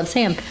Jesus loves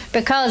him.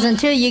 Because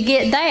until you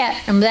get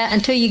that,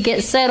 until you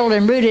get settled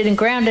and rooted and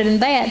grounded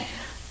in that,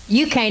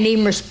 you can't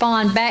even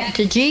respond back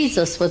to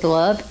Jesus with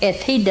love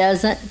if he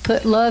doesn't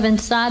put love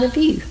inside of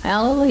you.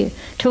 Hallelujah.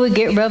 Till we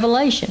get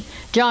revelation.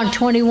 John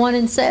 21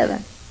 and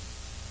 7.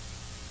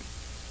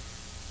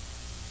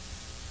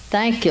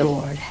 Thank you,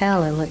 Lord.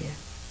 Hallelujah.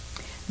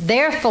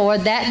 Therefore,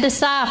 that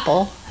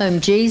disciple whom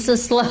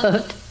Jesus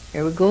loved,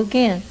 here we go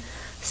again,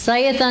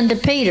 saith unto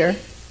Peter,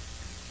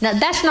 Now,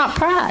 that's not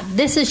pride.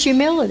 This is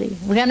humility.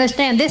 We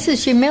understand this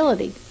is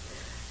humility,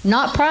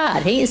 not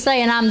pride. He ain't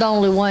saying I'm the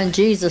only one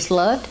Jesus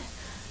loved.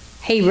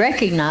 He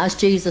recognized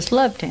Jesus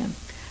loved him.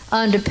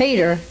 Unto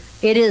Peter,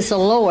 it is the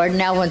Lord.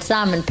 Now, when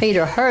Simon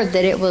Peter heard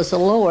that it was the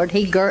Lord,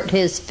 he girt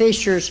his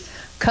fisher's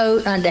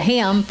coat unto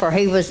him, for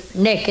he was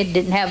naked,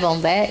 didn't have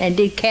on that, and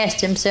did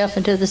cast himself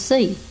into the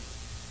sea.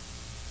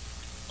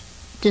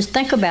 Just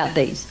think about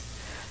these.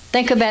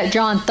 Think about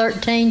John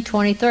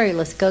 13:23.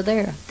 Let's go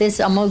there.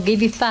 I'm going to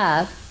give you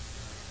 5.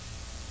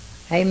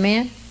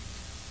 Amen.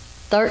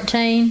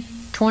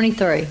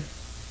 13:23.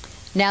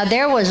 Now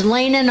there was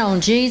leaning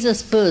on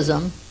Jesus'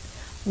 bosom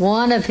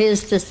one of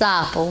his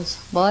disciples,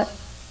 what?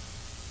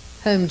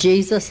 Whom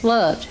Jesus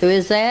loved. Who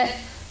is that?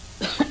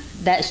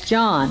 That's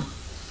John.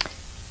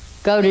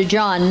 Go to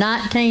John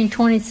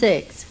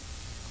 19:26.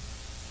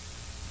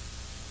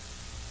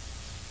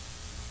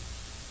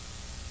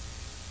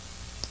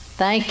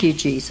 Thank you,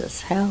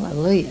 Jesus.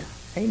 Hallelujah.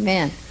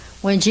 Amen.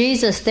 When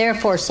Jesus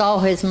therefore saw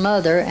his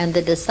mother and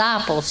the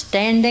disciples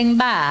standing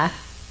by,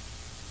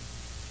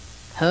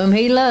 whom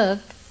he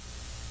loved,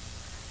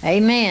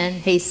 amen,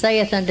 he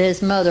saith unto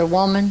his mother,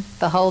 Woman,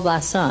 behold thy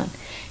son.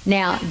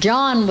 Now,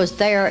 John was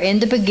there in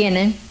the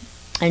beginning,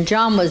 and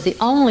John was the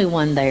only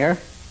one there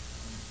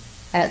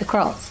at the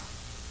cross,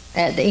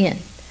 at the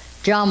end.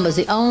 John was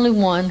the only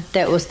one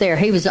that was there.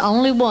 He was the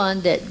only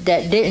one that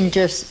didn't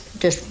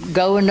just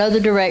go another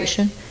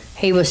direction.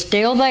 He was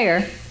still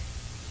there.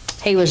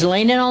 He was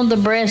leaning on the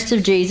breast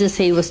of Jesus.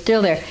 He was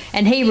still there.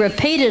 And he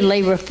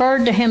repeatedly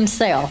referred to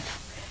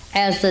himself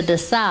as the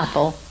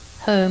disciple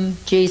whom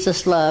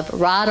Jesus loved,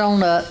 right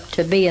on up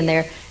to being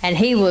there. And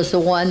he was the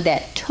one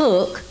that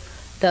took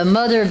the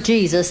mother of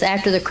Jesus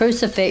after the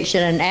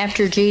crucifixion and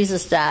after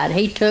Jesus died.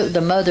 He took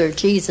the mother of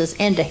Jesus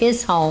into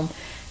his home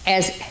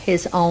as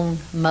his own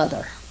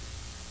mother.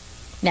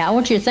 Now, I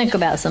want you to think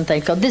about something,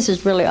 because this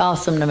is really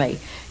awesome to me.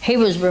 He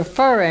was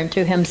referring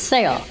to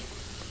himself.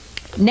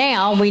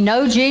 Now, we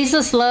know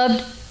Jesus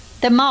loved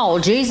them all.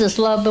 Jesus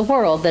loved the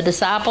world, the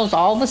disciples,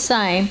 all the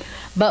same.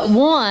 But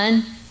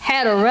one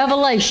had a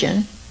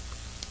revelation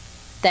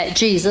that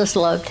Jesus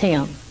loved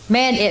him.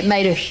 Man, it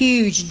made a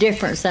huge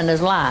difference in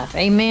his life.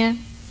 Amen?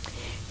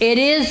 It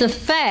is a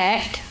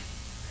fact,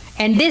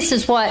 and this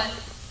is what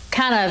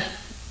kind of,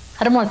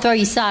 I don't want to throw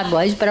you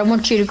sideways, but I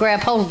want you to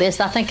grab hold of this.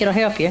 I think it'll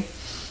help you.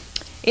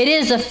 It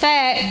is a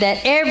fact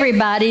that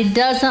everybody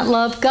doesn't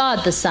love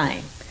God the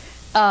same.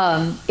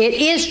 It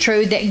is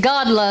true that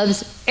God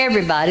loves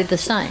everybody the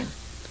same.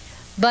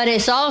 But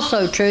it's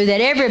also true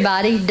that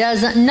everybody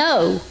doesn't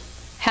know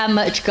how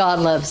much God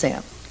loves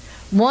them.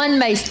 One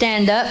may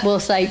stand up, we'll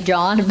say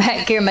John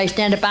back here may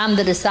stand up, I'm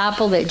the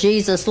disciple that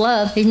Jesus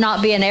loved. He's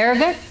not being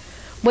arrogant.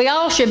 We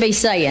all should be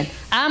saying,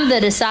 I'm the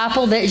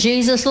disciple that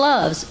Jesus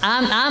loves.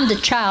 I'm the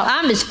child.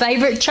 I'm his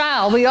favorite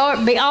child. We ought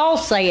to be all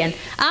saying,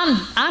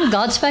 I'm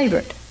God's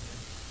favorite.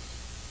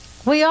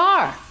 We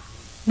are.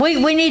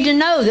 We need to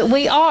know that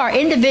we are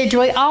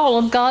individually all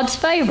of God's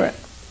favorite.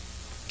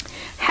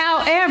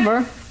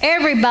 However,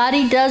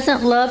 everybody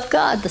doesn't love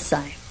God the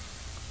same.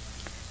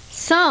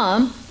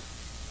 Some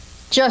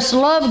just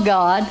love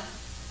God,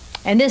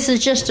 and this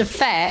is just a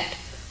fact.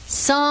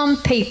 Some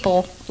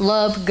people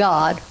love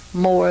God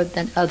more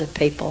than other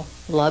people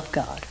love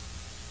God.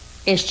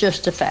 It's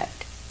just a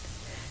fact.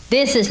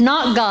 This is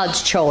not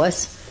God's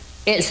choice.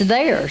 It's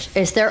theirs.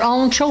 It's their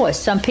own choice.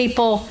 Some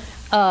people,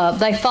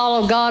 they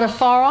follow God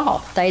afar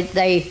off.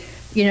 They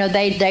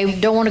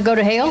don't want to go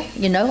to hell.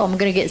 I'm going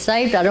to get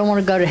saved. I don't want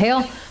to go to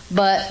hell.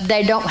 But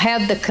they don't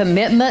have the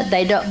commitment.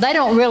 They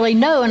don't really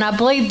know. And I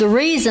believe the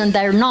reason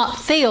they're not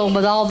filled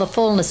with all the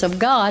fullness of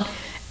God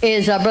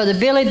is, Brother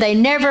Billy, they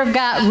never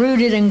got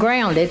rooted and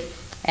grounded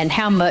in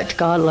how much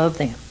God loved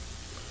them.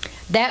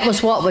 That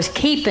was what was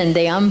keeping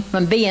them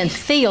from being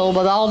filled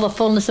with all the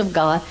fullness of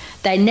God.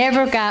 They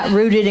never got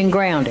rooted and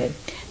grounded.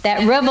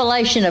 That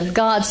revelation of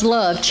God's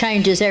love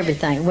changes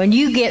everything. When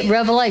you get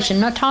revelation,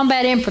 I'm not talking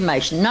about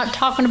information, I'm not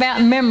talking about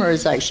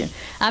memorization.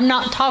 I'm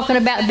not talking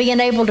about being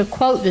able to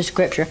quote the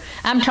scripture.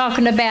 I'm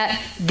talking about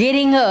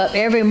getting up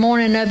every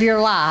morning of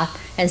your life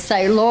and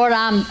say, Lord,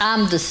 I'm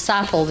the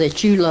disciple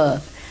that you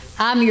love.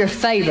 I'm your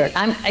favorite.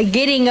 I'm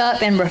getting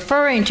up and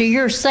referring to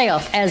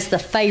yourself as the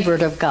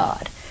favorite of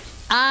God.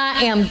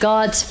 I am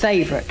God's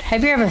favorite.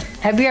 Have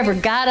you ever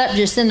got up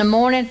just in the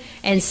morning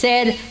and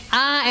said,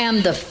 I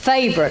am the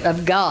favorite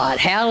of God?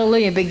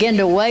 Hallelujah. Begin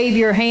to wave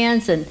your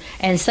hands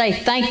and say,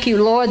 thank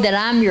you, Lord, that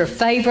I'm your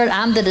favorite.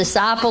 I'm the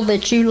disciple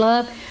that you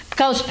love.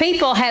 Because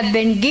people have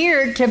been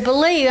geared to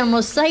believe, and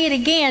we'll say it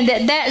again,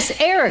 that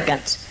that's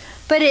arrogance.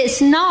 But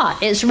it's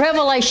not. It's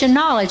revelation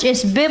knowledge.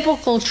 It's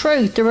biblical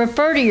truth to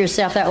refer to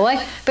yourself that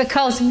way,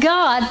 because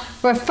God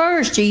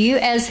refers to you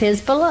as his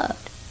beloved.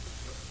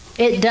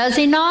 Does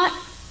he not?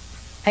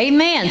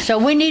 Amen. So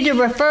we need to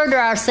refer to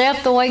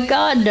ourselves the way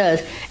God does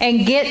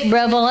and get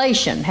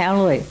revelation.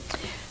 Hallelujah.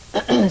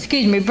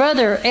 Excuse me.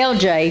 Brother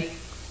LJ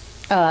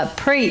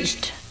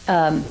preached,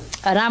 and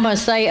I'm going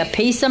to say a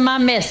piece of my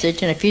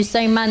message, and if you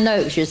see my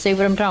notes, you'll see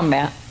what I'm talking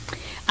about.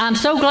 I'm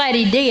so glad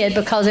he did,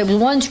 because it was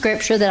one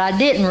scripture that I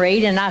didn't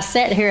read, and I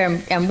sat here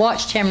and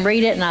watched him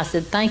read it, and I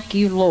said, thank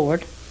you,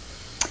 Lord.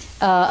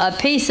 A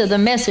piece of the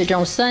message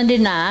on Sunday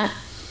night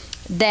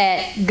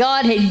that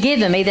God had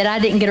given me that I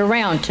didn't get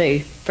around to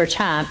for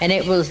time, and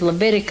it was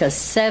Leviticus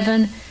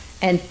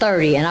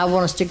 7:30, and I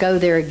want us to go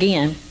there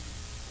again,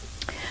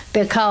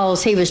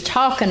 because he was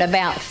talking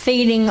about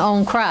feeding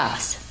on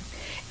Christ,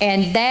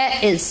 and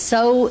that is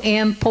so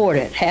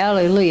important.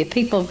 Hallelujah.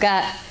 People have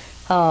got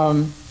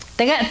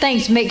they got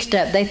things mixed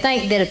up. They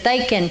think that if they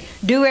can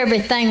do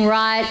everything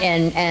right,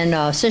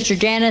 and Sister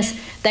Janice,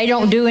 they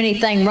don't do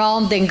anything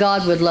wrong, then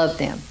God would love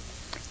them.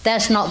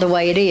 That's not the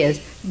way it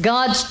is.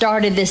 God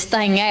started this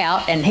thing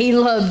out, and he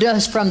loved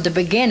us from the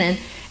beginning,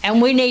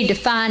 and we need to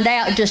find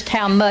out just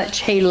how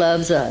much he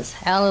loves us.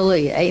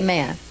 Hallelujah.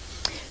 Amen.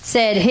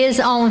 Said, his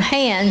own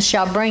hands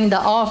shall bring the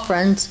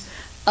offerings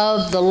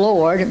of the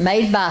Lord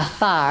made by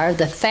fire,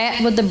 the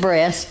fat with the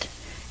breast,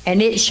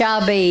 and it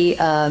shall be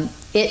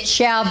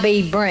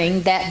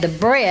bring that the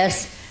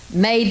breast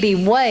may be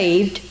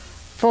waved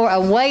for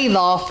a wave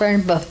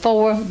offering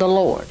before the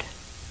Lord.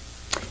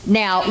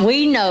 Now,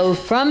 we know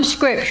from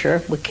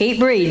Scripture, we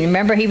keep reading.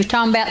 Remember, he was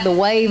talking about the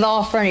wave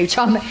offering. He was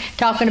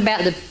talking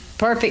about the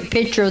perfect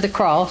picture of the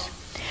cross,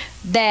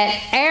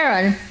 that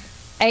Aaron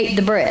ate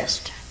the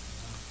breast.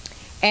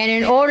 And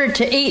in order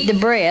to eat the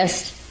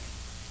breast,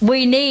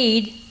 we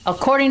need,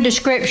 according to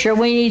Scripture,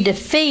 we need to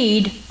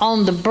feed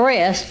on the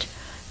breast,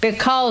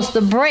 because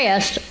the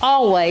breast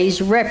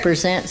always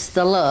represents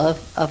the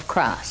love of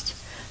Christ.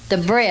 The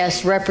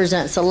breast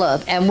represents the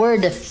love. And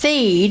we're to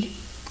feed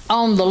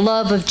on the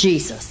love of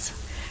Jesus.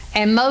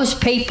 And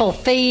most people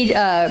feed,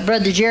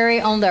 Brother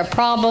Jerry, on their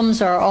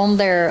problems or on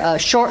their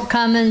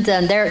shortcomings,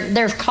 and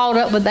they're caught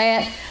up with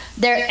that.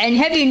 And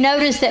have you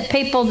noticed that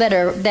people that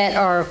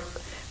are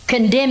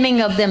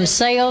condemning of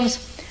themselves,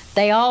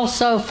 they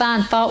also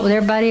find fault with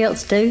everybody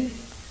else too?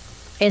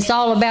 It's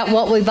all about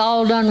what we've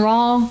all done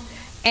wrong.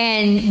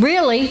 And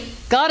really,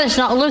 God is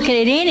not looking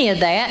at any of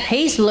that.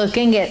 He's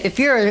looking at, if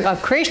you're a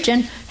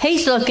Christian,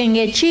 he's looking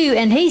at you,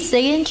 and he's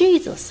seeing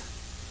Jesus.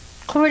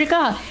 Glory to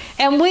God.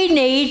 And we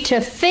need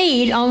to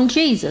feed on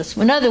Jesus.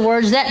 In other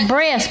words, that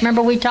breast,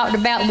 remember we talked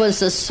about, was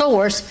the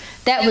source.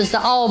 That was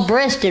the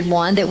all-breasted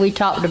one that we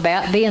talked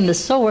about being the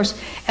source.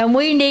 And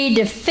we need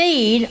to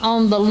feed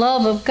on the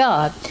love of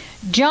God.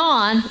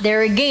 John,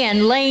 there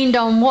again, leaned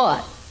on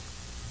what?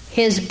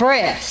 His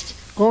breast.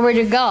 Glory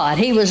to God.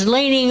 He was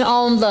leaning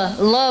on the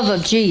love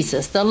of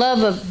Jesus, the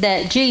love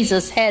that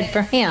Jesus had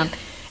for him.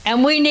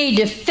 And we need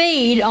to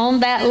feed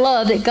on that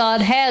love that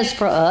God has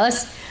for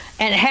us.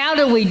 And how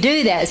do we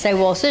do that? Say,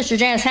 well, Sister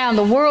Janice, how in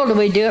the world do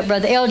we do it?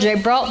 Brother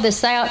LJ brought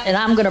this out, and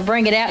I'm going to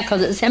bring it out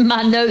because it's in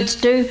my notes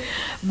too.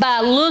 By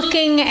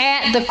looking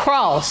at the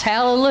cross.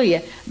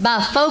 Hallelujah.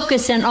 By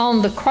focusing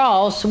on the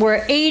cross,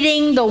 we're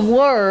eating the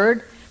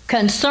word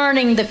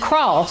concerning the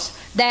cross.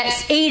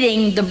 That's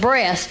eating the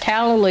breast.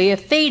 Hallelujah.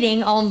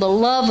 Feeding on the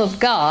love of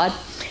God.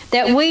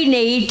 That we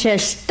need to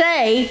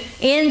stay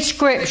in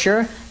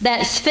Scripture,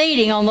 that's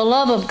feeding on the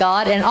love of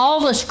God, and all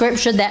the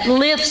Scripture that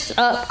lifts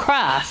up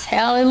Christ.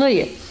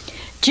 Hallelujah.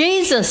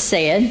 Jesus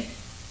said,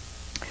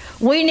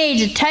 we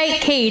need to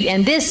take heed,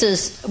 and this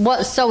is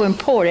what's so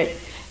important,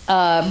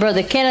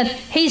 Brother Kenneth.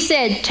 He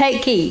said,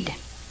 take heed.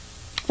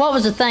 What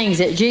was the things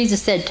that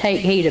Jesus said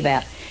take heed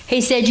about?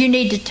 He said you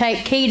need to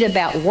take heed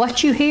about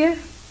what you hear.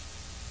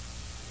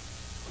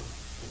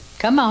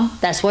 Come on,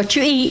 that's what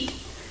you eat.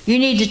 You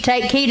need to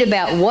take heed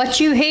about what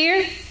you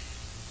hear.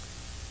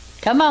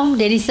 Come on,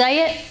 did he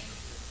say it?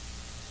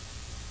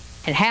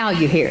 And how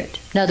you hear it.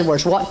 In other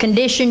words, what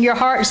condition your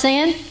heart's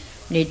in. You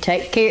need to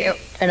take care,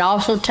 and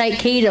also take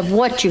heed of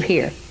what you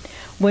hear.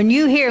 When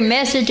you hear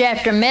message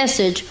after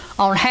message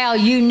on how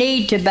you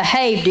need to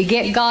behave to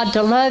get God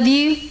to love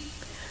you,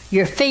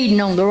 you're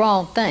feeding on the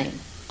wrong thing.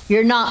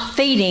 You're not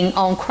feeding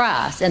on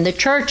Christ. And the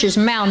church is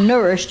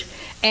malnourished.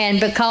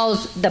 And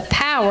because the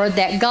power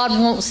that God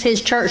wants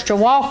his church to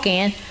walk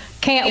in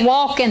can't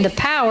walk in the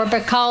power,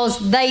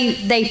 because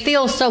they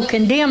feel so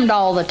condemned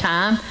all the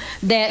time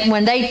that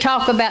when they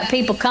talk about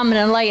people coming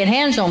and laying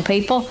hands on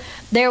people,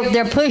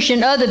 they're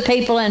pushing other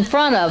people in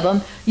front of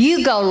them.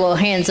 You go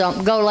lay hands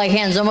on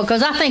them,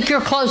 because I think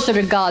you're closer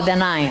to God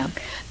than I am.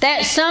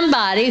 That's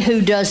somebody who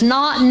does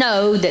not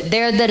know that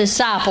they're the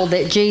disciple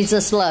that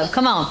Jesus loved.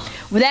 Come on.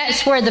 Well,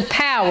 that's where the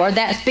power,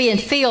 that's being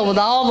filled with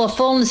all the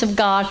fullness of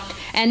God,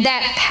 and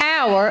that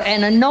power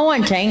and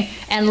anointing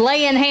and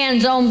laying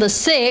hands on the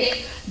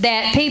sick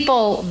that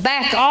people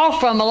back off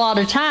from a lot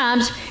of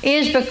times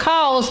is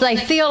because they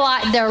feel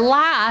like their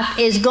life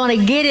is going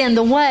to get in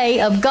the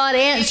way of God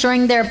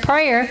answering their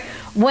prayer,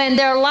 when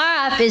their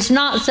life is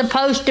not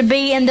supposed to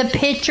be in the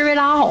picture at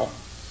all.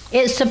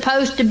 It's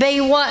supposed to be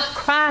what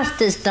Christ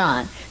has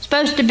done. It's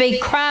supposed to be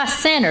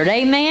Christ-centered.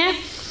 Amen?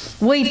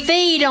 We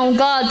feed on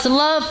God's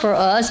love for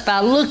us by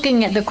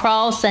looking at the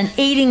cross and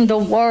eating the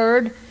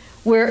Word.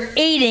 We're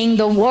eating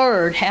the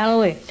Word.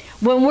 Hallelujah.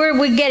 When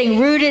we're getting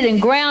rooted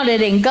and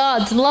grounded in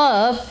God's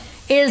love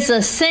is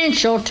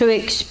essential to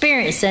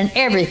experiencing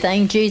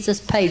everything Jesus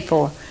paid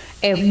for.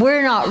 if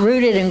we're not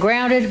rooted and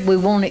grounded, we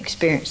won't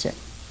experience it.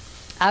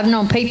 I've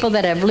known people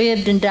that have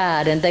lived and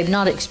died, and they've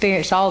not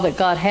experienced all that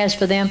God has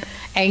for them.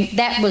 And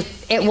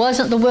it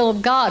wasn't the will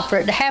of God for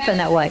it to happen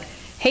that way.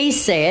 He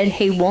said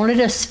He wanted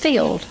us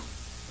filled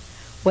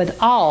with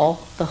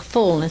all the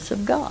fullness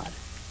of God.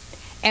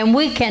 And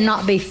we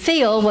cannot be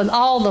filled with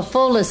all the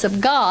fullness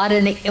of God.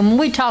 And when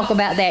we talk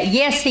about that,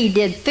 yes, He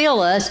did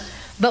fill us,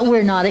 but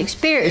we're not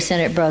experiencing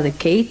it, Brother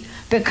Keith,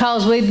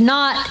 because we've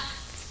not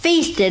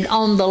feasted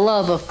on the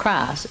love of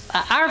Christ.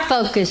 Our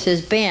focus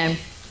has been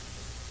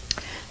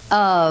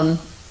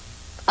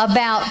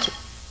about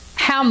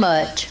how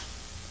much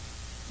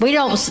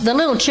the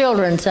little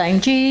children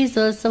saying,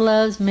 Jesus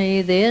loves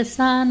me, this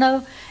I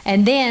know.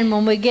 And then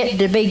when we get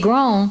to be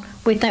grown,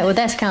 we think, well,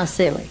 that's kind of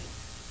silly.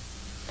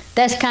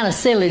 That's kind of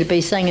silly to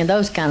be singing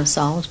those kind of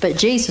songs. But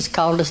Jesus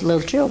called us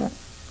little children.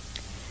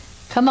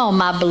 Come on,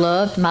 my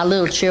beloved, my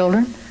little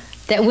children,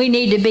 that we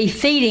need to be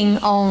feeding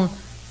on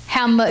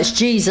how much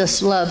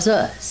Jesus loves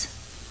us.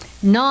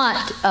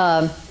 Not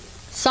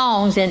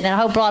songs, and I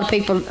hope a lot of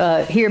people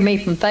hear me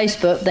from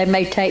Facebook. They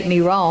may take me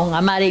wrong. I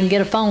might even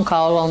get a phone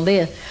call on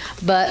this.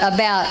 But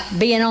about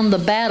being on the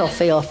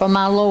battlefield for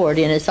my Lord,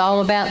 and it's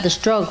all about the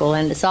struggle,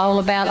 and it's all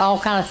about all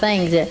kind of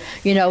things that,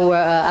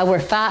 we're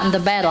fighting the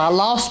battle. I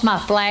lost my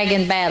flag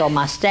in battle.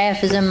 My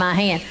staff is in my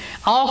hand.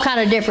 All kind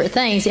of different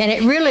things, and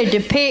it really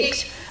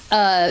depicts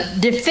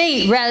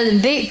defeat rather than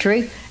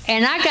victory.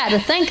 And I got to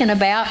thinking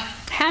about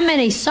how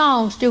many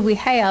songs do we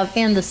have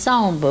in the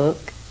song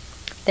book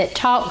that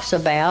talks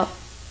about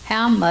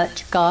how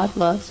much God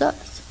loves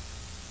us.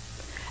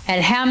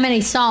 And how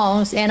many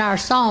songs in our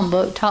song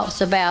book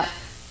talks about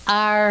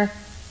our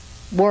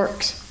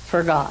works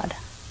for God.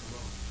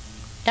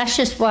 That's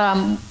just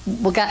what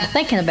we got to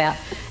thinking about.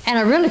 And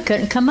I really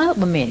couldn't come up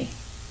with many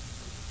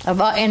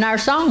in our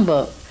song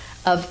book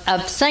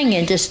of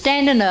singing, just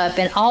standing up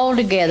and all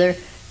together,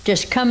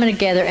 just coming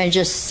together and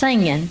just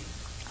singing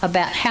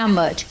about how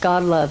much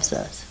God loves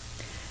us.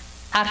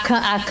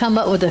 I come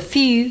up with a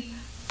few,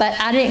 but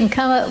I didn't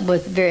come up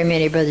with very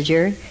many, Brother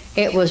Jerry.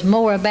 It was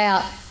more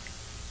about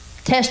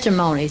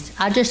testimonies.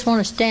 I just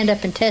want to stand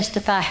up and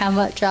testify how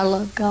much I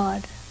love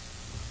God.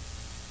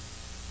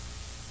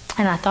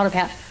 And I thought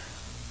about,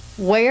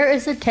 where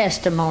is the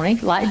testimony?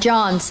 Like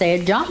John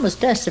said, John was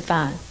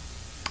testifying.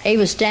 He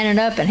was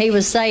standing up and he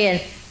was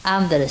saying,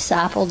 I'm the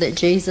disciple that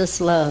Jesus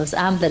loves.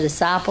 I'm the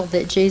disciple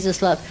that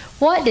Jesus loves.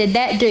 What did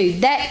that do?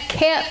 That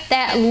kept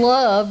that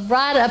love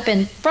right up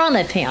in front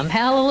of him.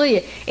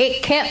 Hallelujah.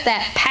 It kept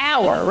that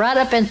power right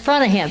up in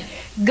front of him.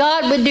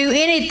 God would do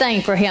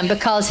anything for him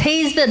because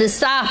he's the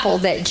disciple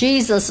that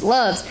Jesus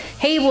loves.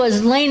 He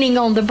was leaning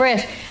on the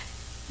breast.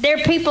 There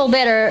are people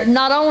that are,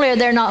 not only are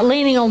they not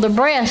leaning on the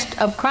breast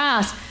of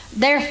Christ,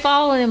 they're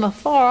following him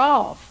afar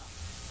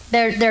off.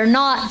 They're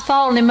not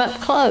following him up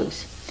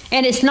close.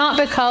 And it's not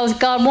because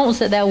God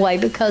wants it that way,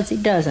 because he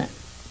doesn't.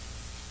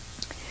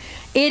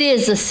 It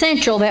is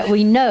essential that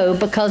we know,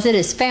 because it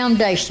is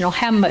foundational,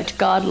 how much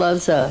God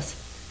loves us.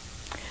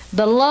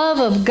 The love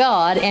of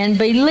God and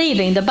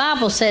believing, the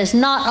Bible says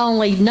not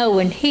only know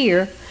and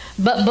hear,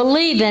 but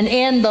believing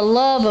in the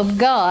love of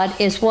God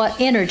is what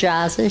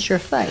energizes your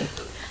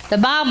faith. The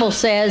Bible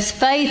says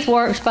faith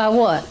works by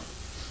what?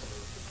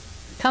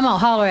 Come on,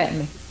 holler at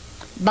me.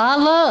 By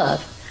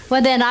love.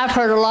 Well, then I've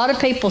heard a lot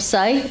of people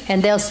say,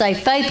 and they'll say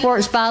faith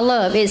works by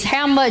love. It's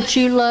how much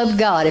you love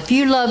God. If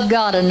you love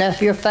God enough,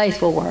 your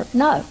faith will work.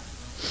 No.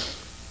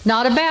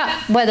 Not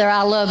about whether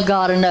I love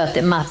God enough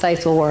that my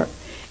faith will work.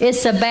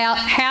 It's about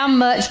how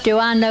much do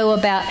I know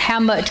about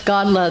how much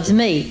God loves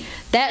me.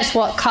 That's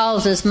what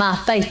causes my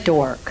faith to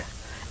work.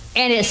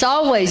 And it's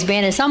always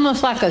been, it's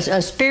almost like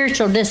a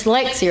spiritual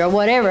dyslexia or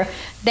whatever,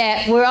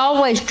 that we're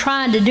always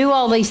trying to do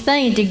all these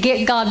things to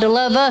get God to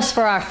love us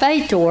for our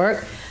faith to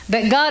work.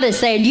 But God has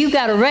said, you've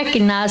got to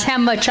recognize how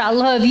much I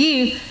love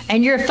you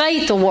and your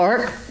faith will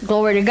work.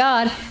 Glory to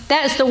God.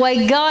 That's the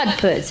way God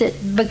puts it.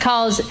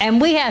 And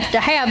we have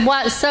to have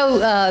what's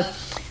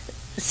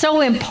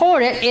so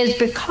important is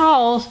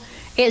because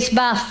it's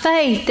by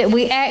faith that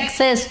we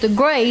access the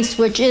grace,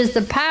 which is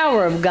the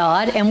power of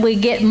God, and we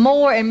get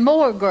more and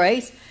more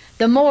grace.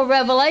 The more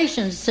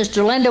revelations,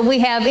 Sister Linda, we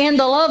have in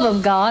the love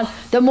of God,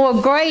 the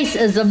more grace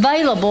is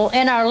available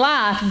in our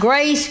life.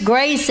 Grace,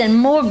 grace, and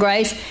more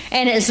grace.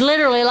 And it's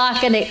literally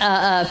like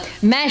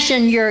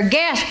mashing your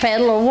gas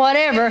pedal or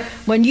whatever.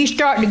 When you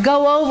start to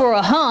go over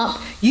a hump,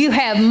 you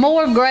have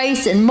more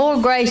grace and more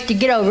grace to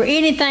get over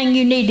anything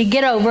you need to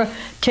get over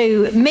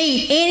to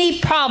meet any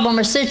problem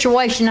or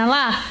situation in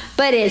life.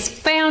 But it's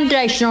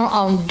foundational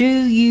on, do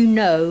you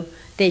know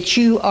that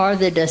you are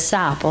the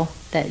disciple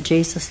that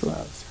Jesus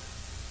loves?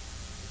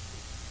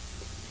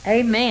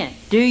 Amen.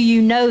 Do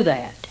you know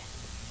that?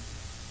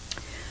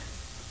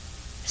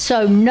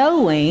 So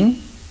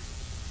knowing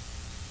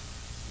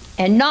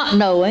and not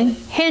knowing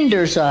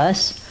hinders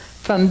us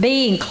from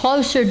being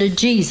closer to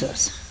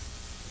Jesus.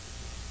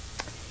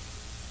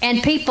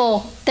 And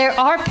there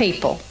are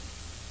people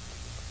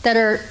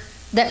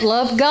that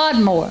love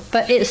God more,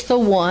 but it's the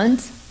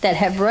ones that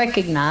have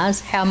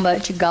recognized how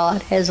much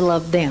God has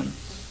loved them.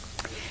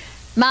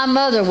 my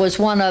mother was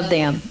one of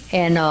them.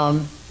 And I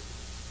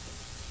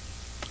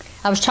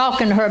was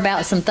talking to her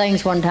about some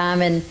things one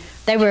time, and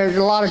there were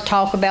a lot of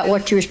talk about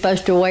what you were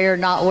supposed to wear or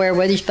not wear,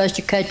 whether you're supposed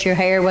to cut your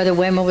hair, whether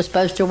women were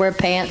supposed to wear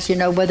pants, you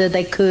know, whether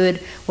they could,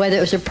 whether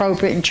it was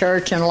appropriate in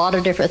church, and a lot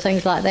of different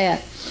things like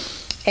that.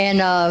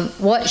 And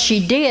what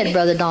she did,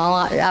 Brother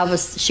Donald,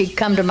 she'd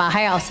come to my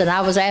house, and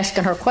I was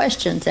asking her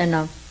questions,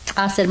 and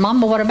I said,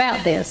 Mama, what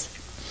about this?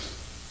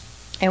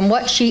 And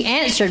what she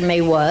answered me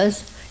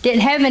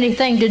didn't have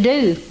anything to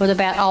do with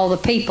about all the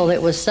people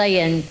that was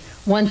saying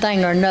one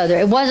thing or another.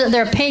 It wasn't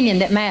their opinion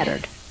that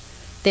mattered.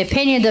 The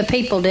opinion of the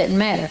people didn't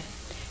matter.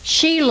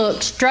 She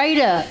looked straight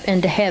up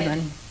into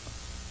heaven,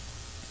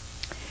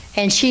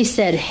 and she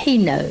said, He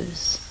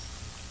knows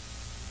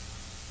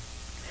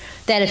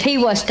that if He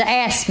was to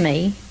ask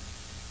me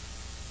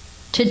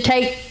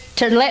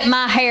to let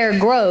my hair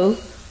grow,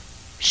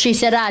 she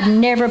said, I'd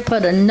never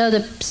put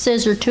another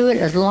scissor to it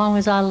as long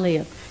as I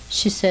live.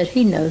 She said,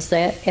 He knows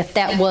that if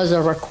that was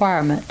a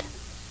requirement.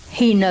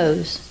 He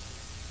knows.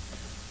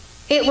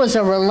 It was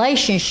a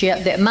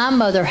relationship that my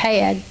mother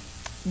had,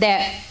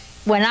 that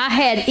when I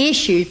had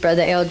issues,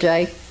 Brother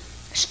LJ,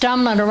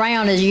 stumbling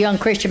around as a young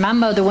Christian, my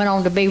mother went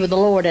on to be with the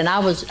Lord, and I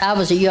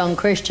was a young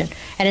Christian.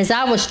 And as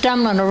I was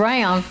stumbling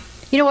around,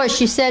 you know what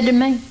she said to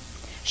me?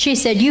 She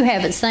said, You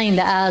haven't seen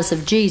the eyes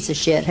of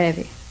Jesus yet, have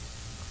you?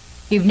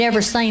 You've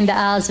never seen the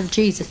eyes of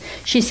Jesus.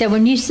 She said,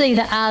 when you see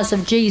the eyes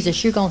of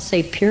Jesus, you're going to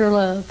see pure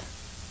love.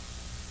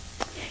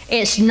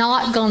 It's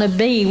not going to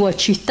be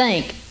what you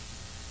think.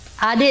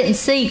 I didn't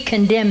see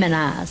condemning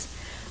eyes.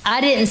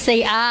 I didn't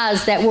see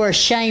eyes that were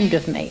ashamed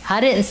of me. I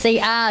didn't see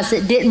eyes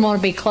that didn't want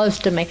to be close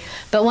to me.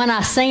 But when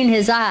I seen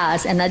His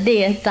eyes, and I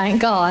did,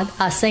 thank God,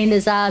 I seen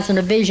His eyes in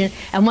a vision.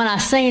 And when I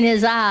seen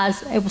His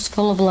eyes, it was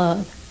full of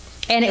love.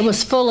 And it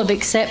was full of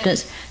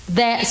acceptance.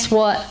 That's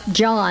what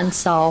John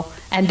saw.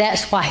 And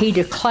that's why he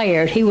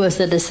declared he was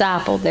the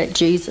disciple that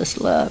Jesus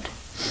loved.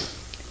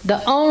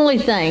 The only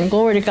thing,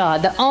 glory to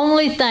God, the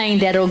only thing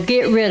that'll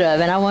get rid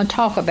of, and I want to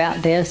talk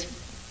about this,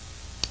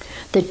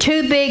 the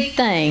two big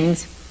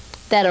things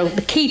that'll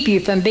keep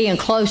you from being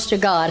close to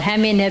God. How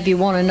many of you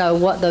want to know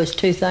what those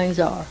two things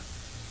are?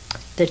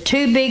 The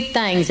two big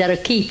things that'll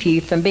keep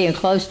you from being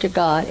close to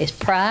God is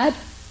pride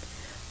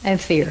and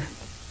fear.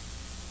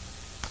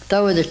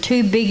 Those are the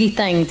two biggie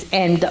things,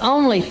 and the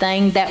only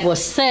thing that will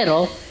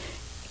settle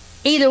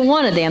either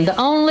one of them, the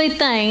only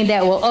thing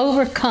that will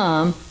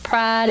overcome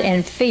pride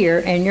and fear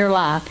in your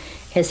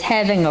life is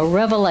having a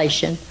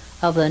revelation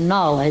of the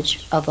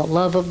knowledge of the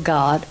love of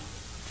God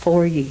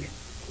for you.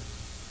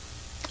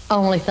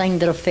 Only thing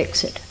that'll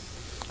fix it.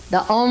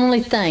 The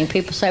only thing,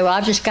 people say, well,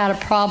 I've just got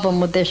a problem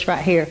with this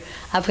right here.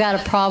 I've got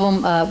a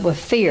problem with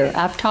fear.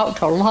 I've talked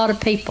to a lot of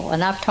people,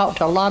 and I've talked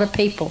to a lot of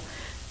people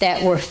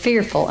that were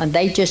fearful, and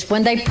they just,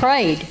 when they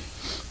prayed,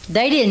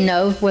 they didn't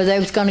know whether they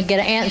was going to get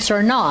an answer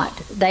or not.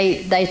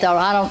 They thought,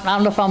 I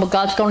don't know if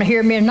God's going to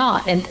hear me or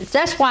not. And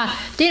that's why,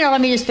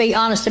 let me just be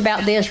honest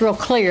about this real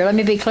clear. Let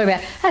me be clear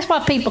about it. That's why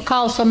people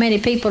call so many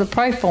people to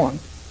pray for them,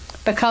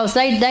 because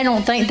they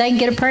don't think they can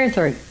get a prayer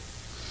through.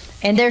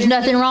 And there's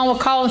nothing wrong with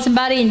calling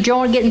somebody and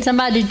getting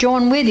somebody to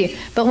join with you.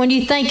 But when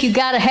you think you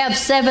got to have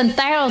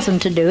 7,000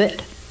 to do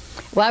it,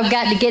 well, I've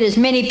got to get as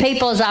many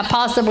people as I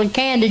possibly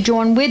can to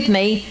join with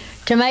me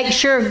to make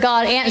sure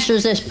God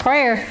answers this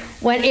prayer,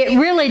 when it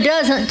really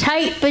doesn't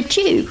take but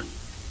you.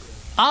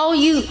 All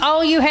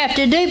you have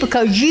to do,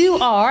 because you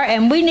are,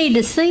 and we need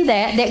to see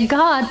that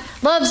God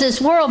loves this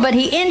world, but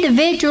He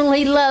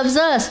individually loves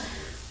us.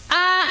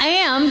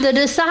 I am the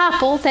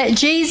disciple that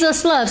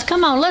Jesus loves.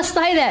 Come on, let's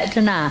say that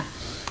tonight.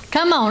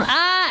 Come on,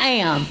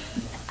 I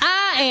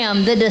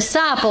am the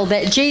disciple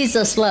that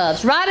Jesus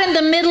loves. Right in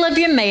the middle of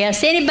your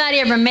mess. Anybody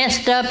ever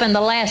messed up in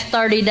the last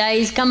 30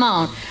 days? Come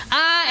on.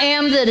 I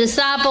am the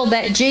disciple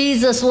that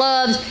Jesus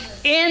loves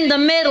in the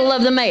middle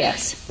of the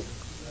mess.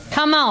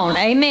 Come on,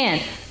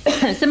 amen.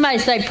 Somebody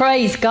say,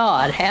 praise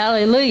God.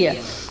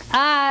 Hallelujah.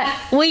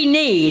 We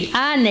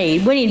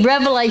need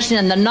revelation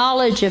and the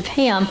knowledge of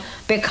Him,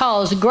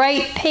 because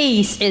great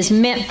peace is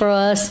meant for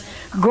us.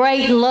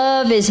 Great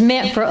love is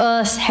meant for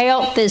us.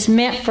 Health is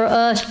meant for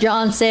us.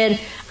 John said,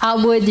 I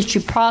would that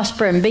you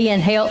prosper and be in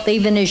health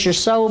even as your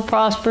soul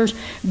prospers.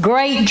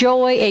 Great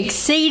joy,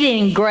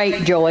 exceeding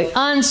great joy,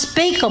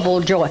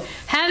 unspeakable joy.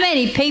 How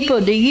many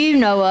people do you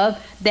know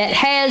of that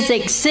has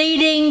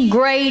exceeding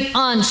great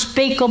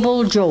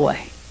unspeakable joy?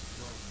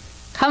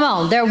 Come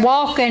on, they're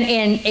walking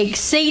in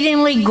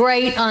exceedingly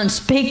great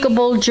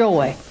unspeakable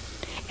joy.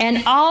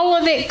 And all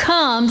of it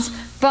comes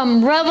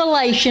from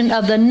revelation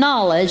of the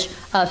knowledge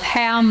of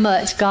how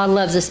much God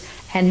loves us.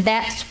 And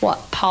that's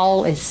what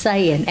Paul is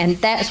saying. And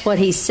that's what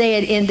he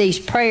said in these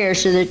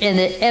prayers in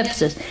the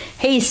Ephesus.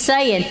 He's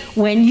saying,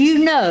 when you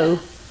know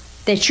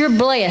that you're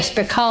blessed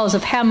because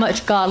of how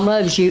much God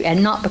loves you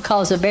and not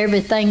because of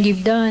everything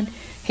you've done,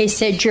 he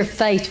said your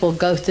faith will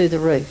go through the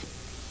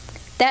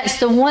roof. That's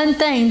the one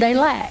thing they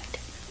lacked.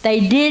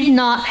 They did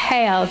not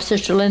have,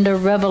 Sister Linda,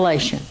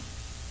 revelation.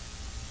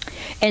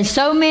 And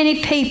so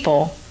many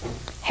people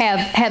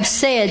have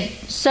said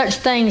such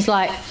things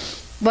like,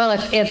 well,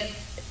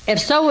 if if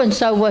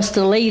so-and-so was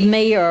to leave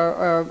me,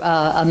 or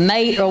a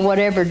mate or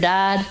whatever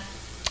died,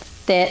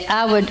 that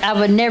I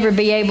would never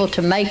be able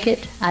to make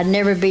it. I'd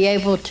never be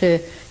able to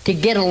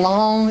get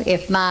along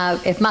if my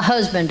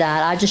husband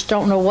died. I just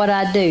don't know what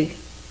I'd do.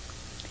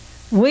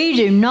 We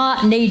do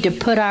not need to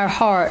put our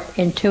heart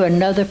into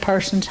another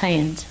person's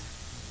hands.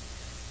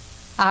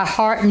 Our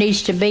heart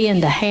needs to be in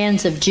the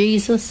hands of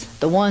Jesus,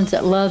 the ones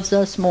that loves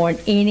us more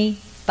than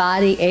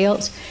anybody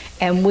else,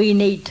 and we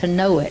need to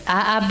know it.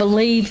 I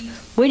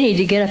believe we need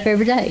to get up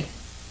every day.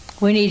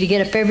 We need to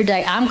get up every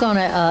day. I'm going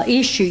to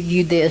issue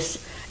you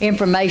this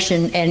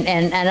information,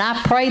 and I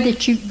pray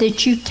that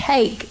you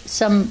take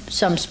some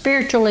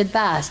spiritual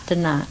advice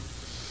tonight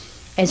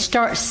and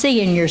start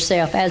seeing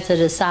yourself as a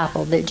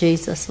disciple that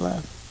Jesus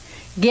loved.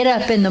 Get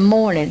up in the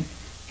morning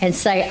and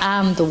say,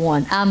 I'm the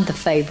one. I'm the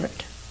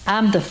favorite.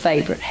 I'm the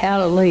favorite.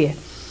 Hallelujah.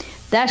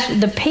 That's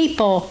the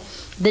people.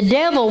 The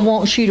devil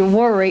wants you to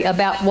worry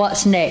about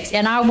what's next.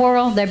 In our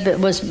world, there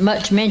was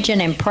much mention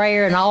in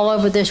prayer, and all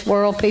over this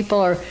world, people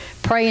are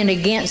praying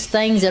against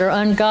things that are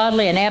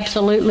ungodly, and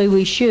absolutely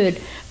we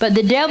should. But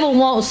the devil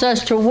wants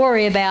us to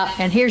worry about,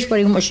 and here's what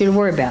he wants you to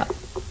worry about.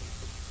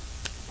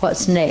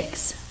 What's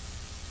next?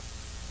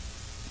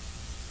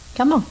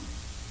 Come on.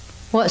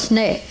 What's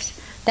next?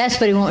 That's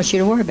what he wants you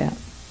to worry about.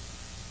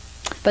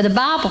 But the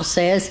Bible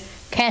says,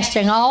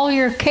 casting all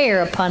your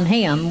care upon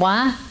him.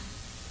 Why?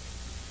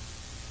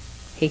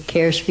 He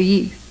cares for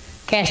you.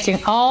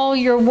 Casting all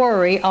your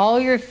worry, all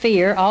your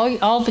fear,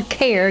 all the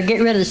care,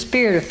 get rid of the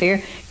spirit of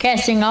fear,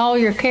 casting all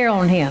your care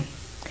on him.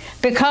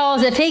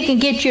 Because if he can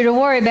get you to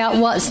worry about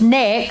what's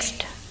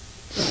next,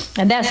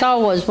 and that's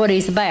always what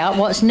he's about,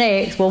 what's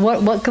next, well,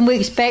 what can we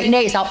expect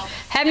next?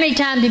 How many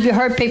times have you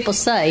heard people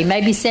say,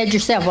 maybe said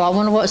yourself, well, I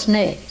wonder what's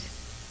next?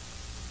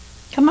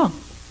 Come on.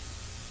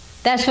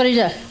 That's what he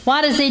does.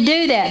 Why does he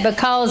do that?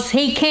 Because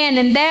he can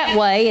in that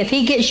way. If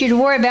he gets you to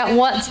worry about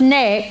what's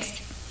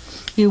next,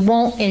 you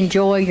won't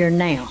enjoy your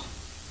now.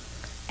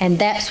 And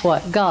that's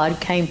what God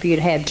came for you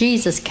to have.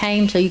 Jesus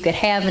came so you could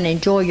have and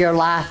enjoy your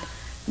life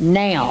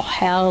now.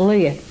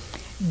 Hallelujah.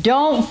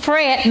 Don't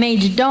fret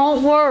means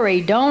don't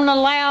worry. Don't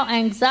allow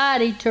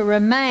anxiety to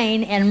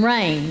remain and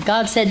reign.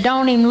 God said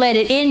don't even let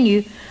it in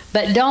you,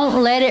 but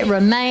don't let it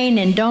remain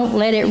and don't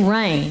let it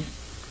reign.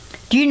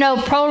 Do you know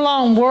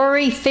prolonged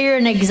worry, fear,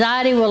 and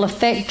anxiety will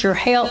affect your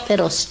health?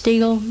 It'll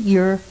steal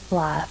your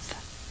life.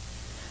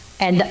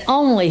 And the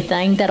only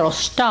thing that'll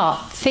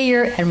stop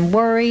fear and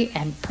worry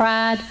and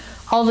pride,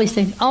 all these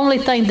things, the only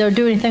thing that'll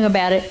do anything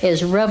about it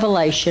is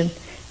revelation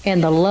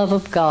and the love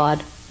of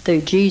God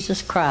through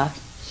Jesus Christ.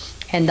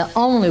 And the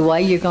only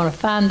way you're going to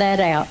find that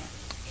out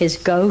is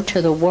go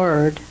to the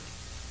Word.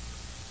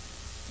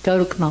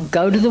 Go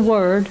to the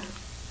Word.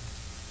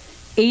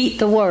 Eat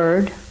the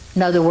Word.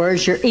 In other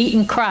words, you're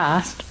eating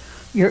Christ.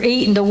 You're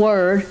eating the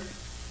Word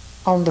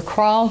on the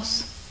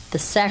cross, the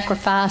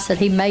sacrifice that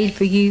He made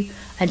for you,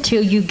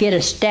 until you get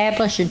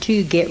established, until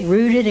you get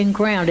rooted and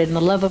grounded in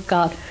the love of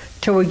God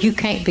to where you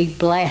can't be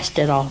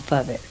blasted off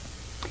of it.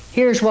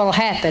 Here's what will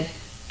happen.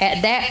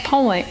 At that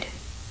point,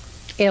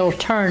 it'll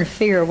turn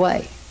fear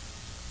away.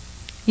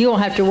 You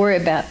won't have to worry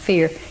about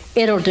fear.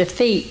 It'll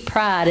defeat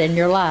pride in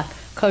your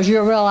life because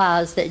you'll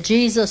realize that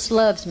Jesus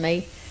loves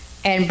me.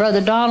 And Brother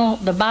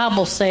Donald, the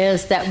Bible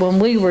says that when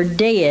we were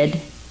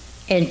dead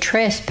in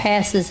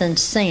trespasses and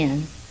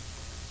sin,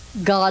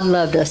 God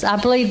loved us. I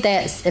believe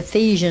that's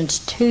Ephesians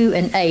 2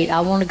 and 8. I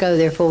want to go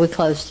there before we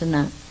close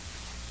tonight.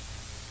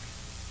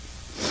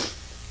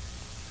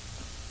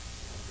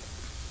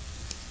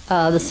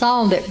 The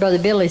song that Brother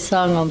Billy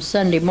sung on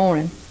Sunday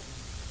morning,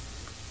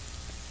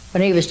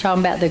 when he was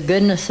talking about the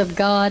goodness of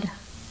God,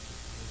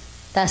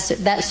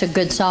 that's a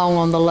good song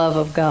on the love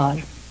of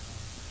God.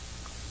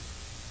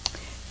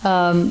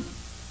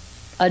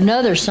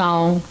 Another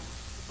song,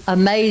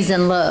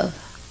 Amazing Love,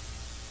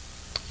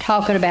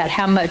 talking about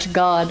how much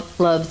God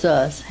loves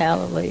us.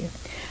 Hallelujah.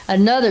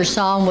 Another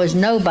song was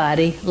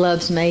Nobody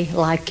Loves Me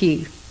Like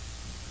You.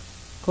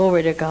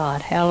 Glory to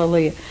God.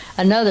 Hallelujah.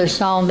 Another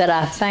song that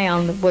I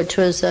found, which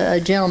was a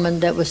gentleman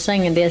that was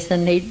singing this,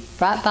 and he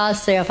right by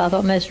himself, I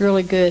thought, man, that's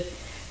really good.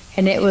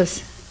 And it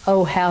was,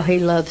 Oh, How He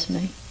Loves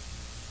Me.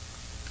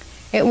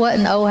 It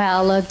wasn't, Oh, How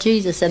I Love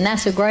Jesus. And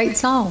that's a great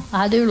song.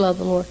 I do love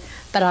the Lord.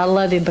 But I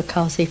love Him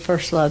because He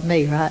first loved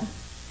me, right?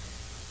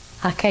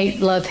 I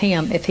can't love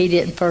Him if He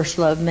didn't first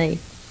love me.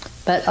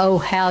 But oh,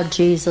 how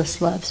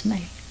Jesus loves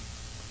me.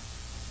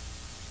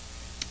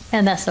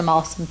 And that's some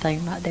awesome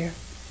thing right there.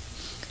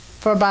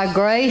 For by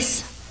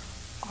grace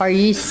are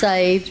ye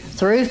saved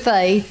through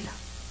faith,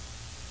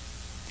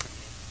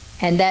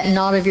 and that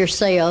not of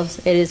yourselves.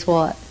 It is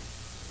what?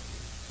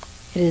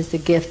 It is the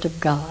gift of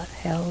God.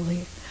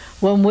 Hallelujah.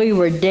 When we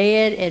were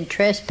dead in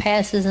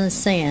trespasses and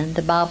sin,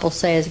 the Bible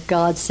says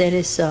God sent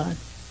His Son.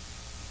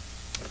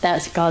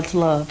 That's God's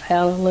love.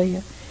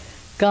 Hallelujah.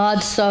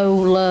 God so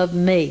loved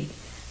me.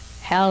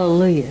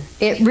 Hallelujah.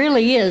 It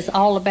really is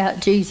all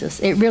about Jesus.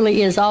 It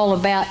really is all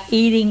about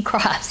eating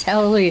Christ.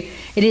 Hallelujah.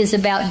 It is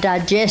about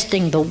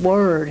digesting the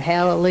Word.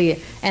 Hallelujah.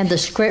 And the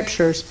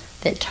Scriptures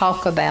that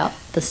talk about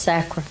the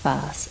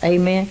sacrifice.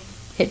 Amen.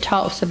 it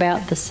talks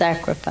about the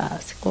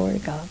sacrifice. Glory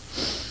to God.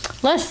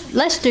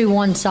 Let's do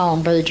one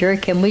song, Brother Jerry.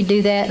 Can we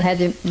do that and have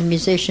the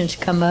musicians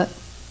come up?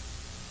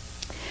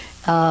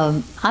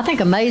 I think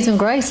Amazing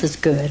Grace is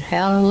good.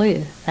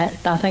 Hallelujah.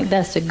 I think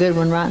that's a good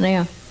one right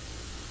now.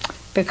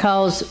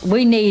 Because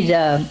we need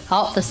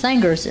all the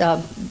singers.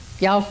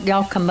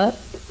 Y'all come up,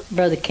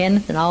 Brother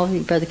Kenneth and all of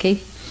you, Brother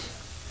Keith.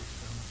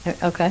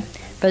 Okay.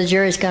 Brother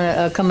Jerry's going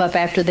to come up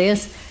after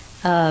this.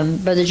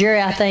 Brother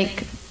Jerry, I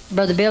think,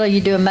 Brother Billy,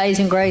 you do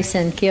Amazing Grace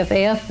in key of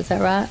F. Is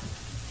that right?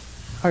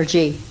 Or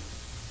G?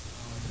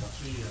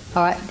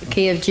 All right, the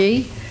key of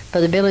G.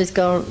 Brother Billy's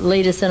going to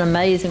lead us in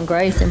Amazing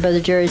Grace, and Brother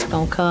Jerry's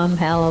going to come.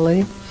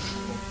 Hallelujah.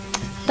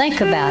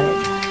 Think about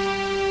it.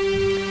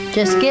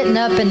 Just getting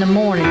up in the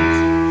mornings.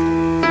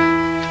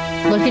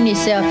 Looking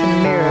yourself in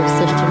the mirror,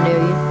 Sister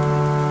Nelia.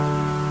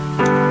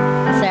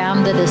 Say,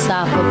 I'm the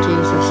disciple of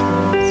Jesus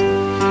Christ.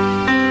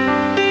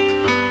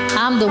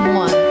 I'm the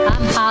one.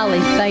 I'm highly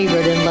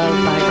favored and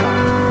loved by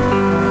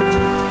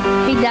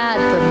God. He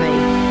died for me.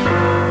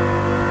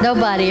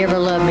 Nobody ever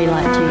loved me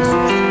like Jesus.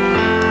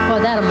 Well,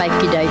 that'll make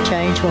your day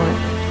change, won't it?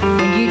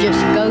 When you just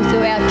go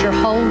throughout your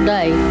whole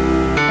day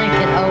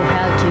thinking, oh,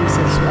 how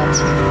Jesus loves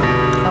me.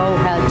 Oh,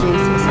 how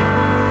Jesus.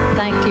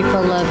 Thank you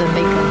for loving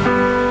me, God.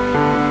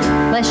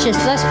 Let's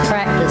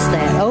practice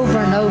that over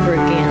and over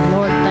again.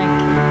 Lord,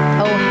 thank you.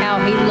 Oh, how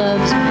He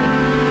loves me.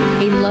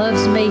 He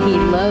loves me. He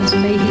loves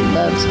me. He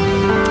loves me.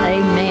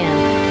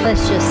 Amen.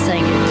 Let's just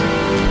sing it.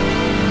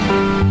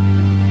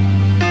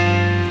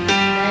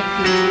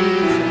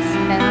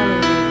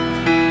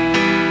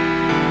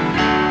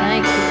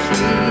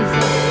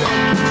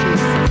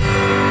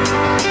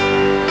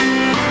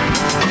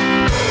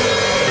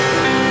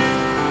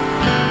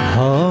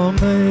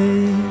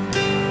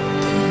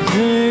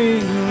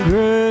 Amazing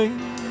grace,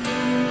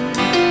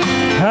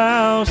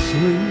 how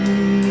sweet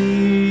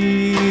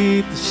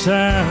the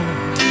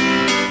sound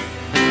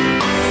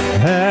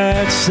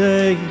that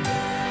saved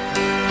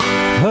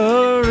a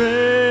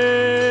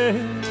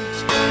wretch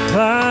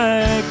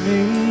like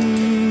me.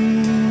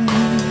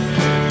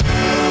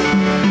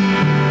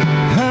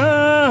 I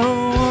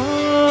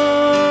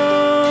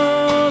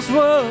once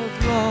was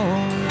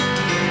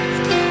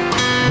lost,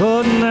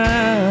 but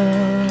now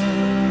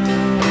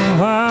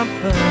I'm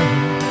found.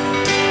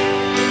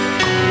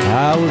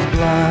 I was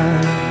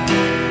blind,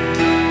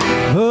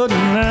 but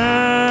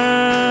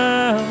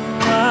now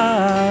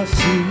I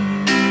see.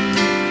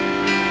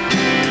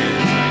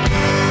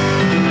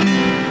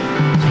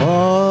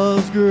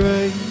 'Twas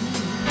grace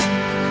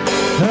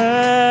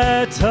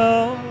that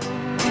taught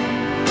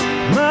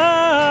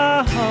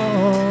my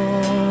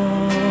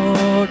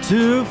heart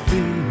to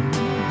feel,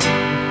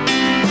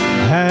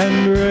 and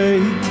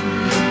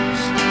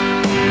grace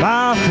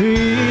my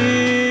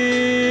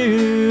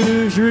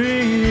fears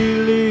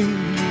relieved.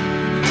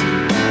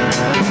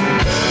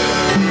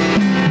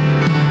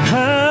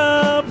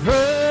 How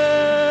precious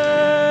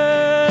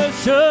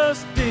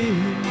did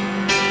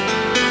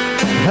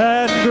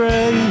that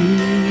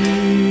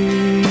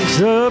grace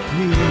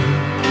appear.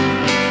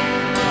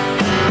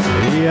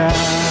 Yeah,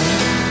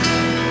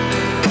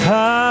 I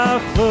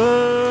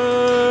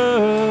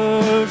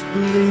first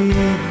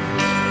believed.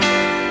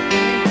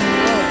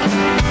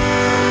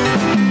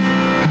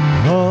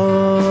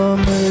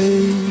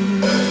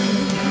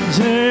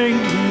 Amazing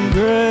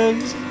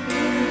grace,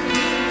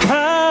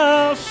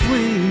 how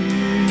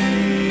sweet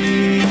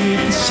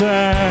the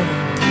sound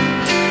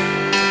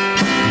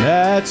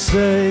that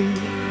saved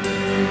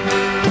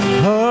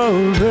a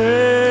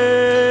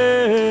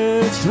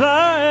wretch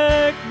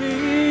like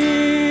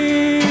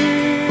me.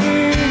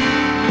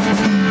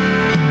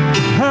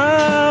 I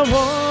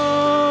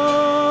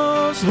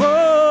once was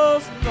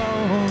lost,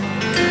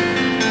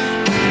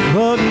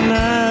 but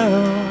now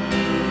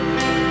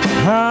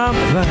I'm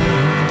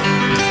found.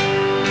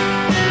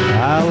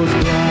 I was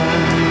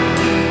blind,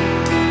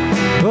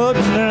 but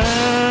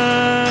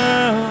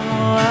now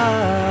I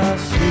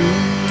see.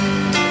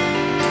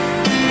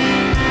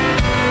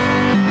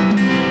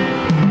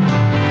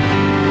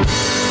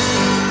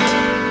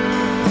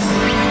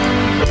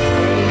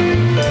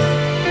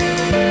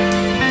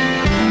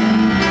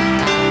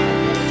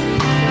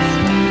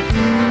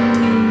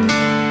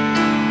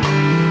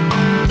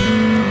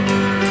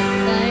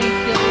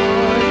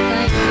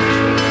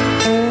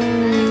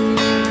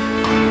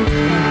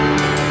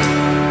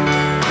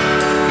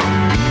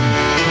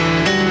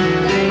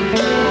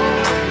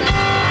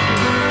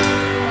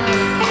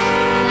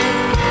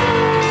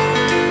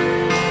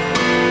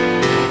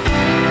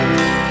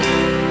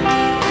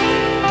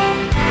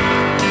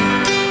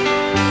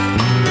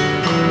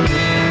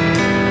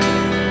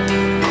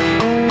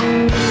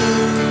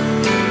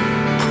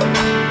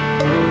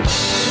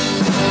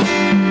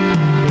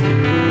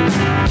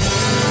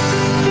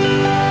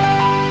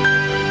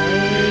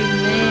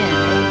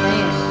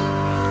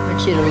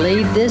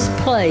 This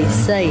place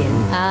saying,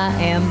 I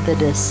am the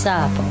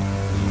disciple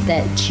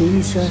that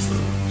Jesus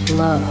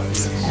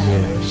loves.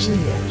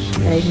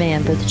 Hallelujah.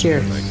 Amen, Brother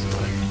Jerry.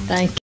 Thank you.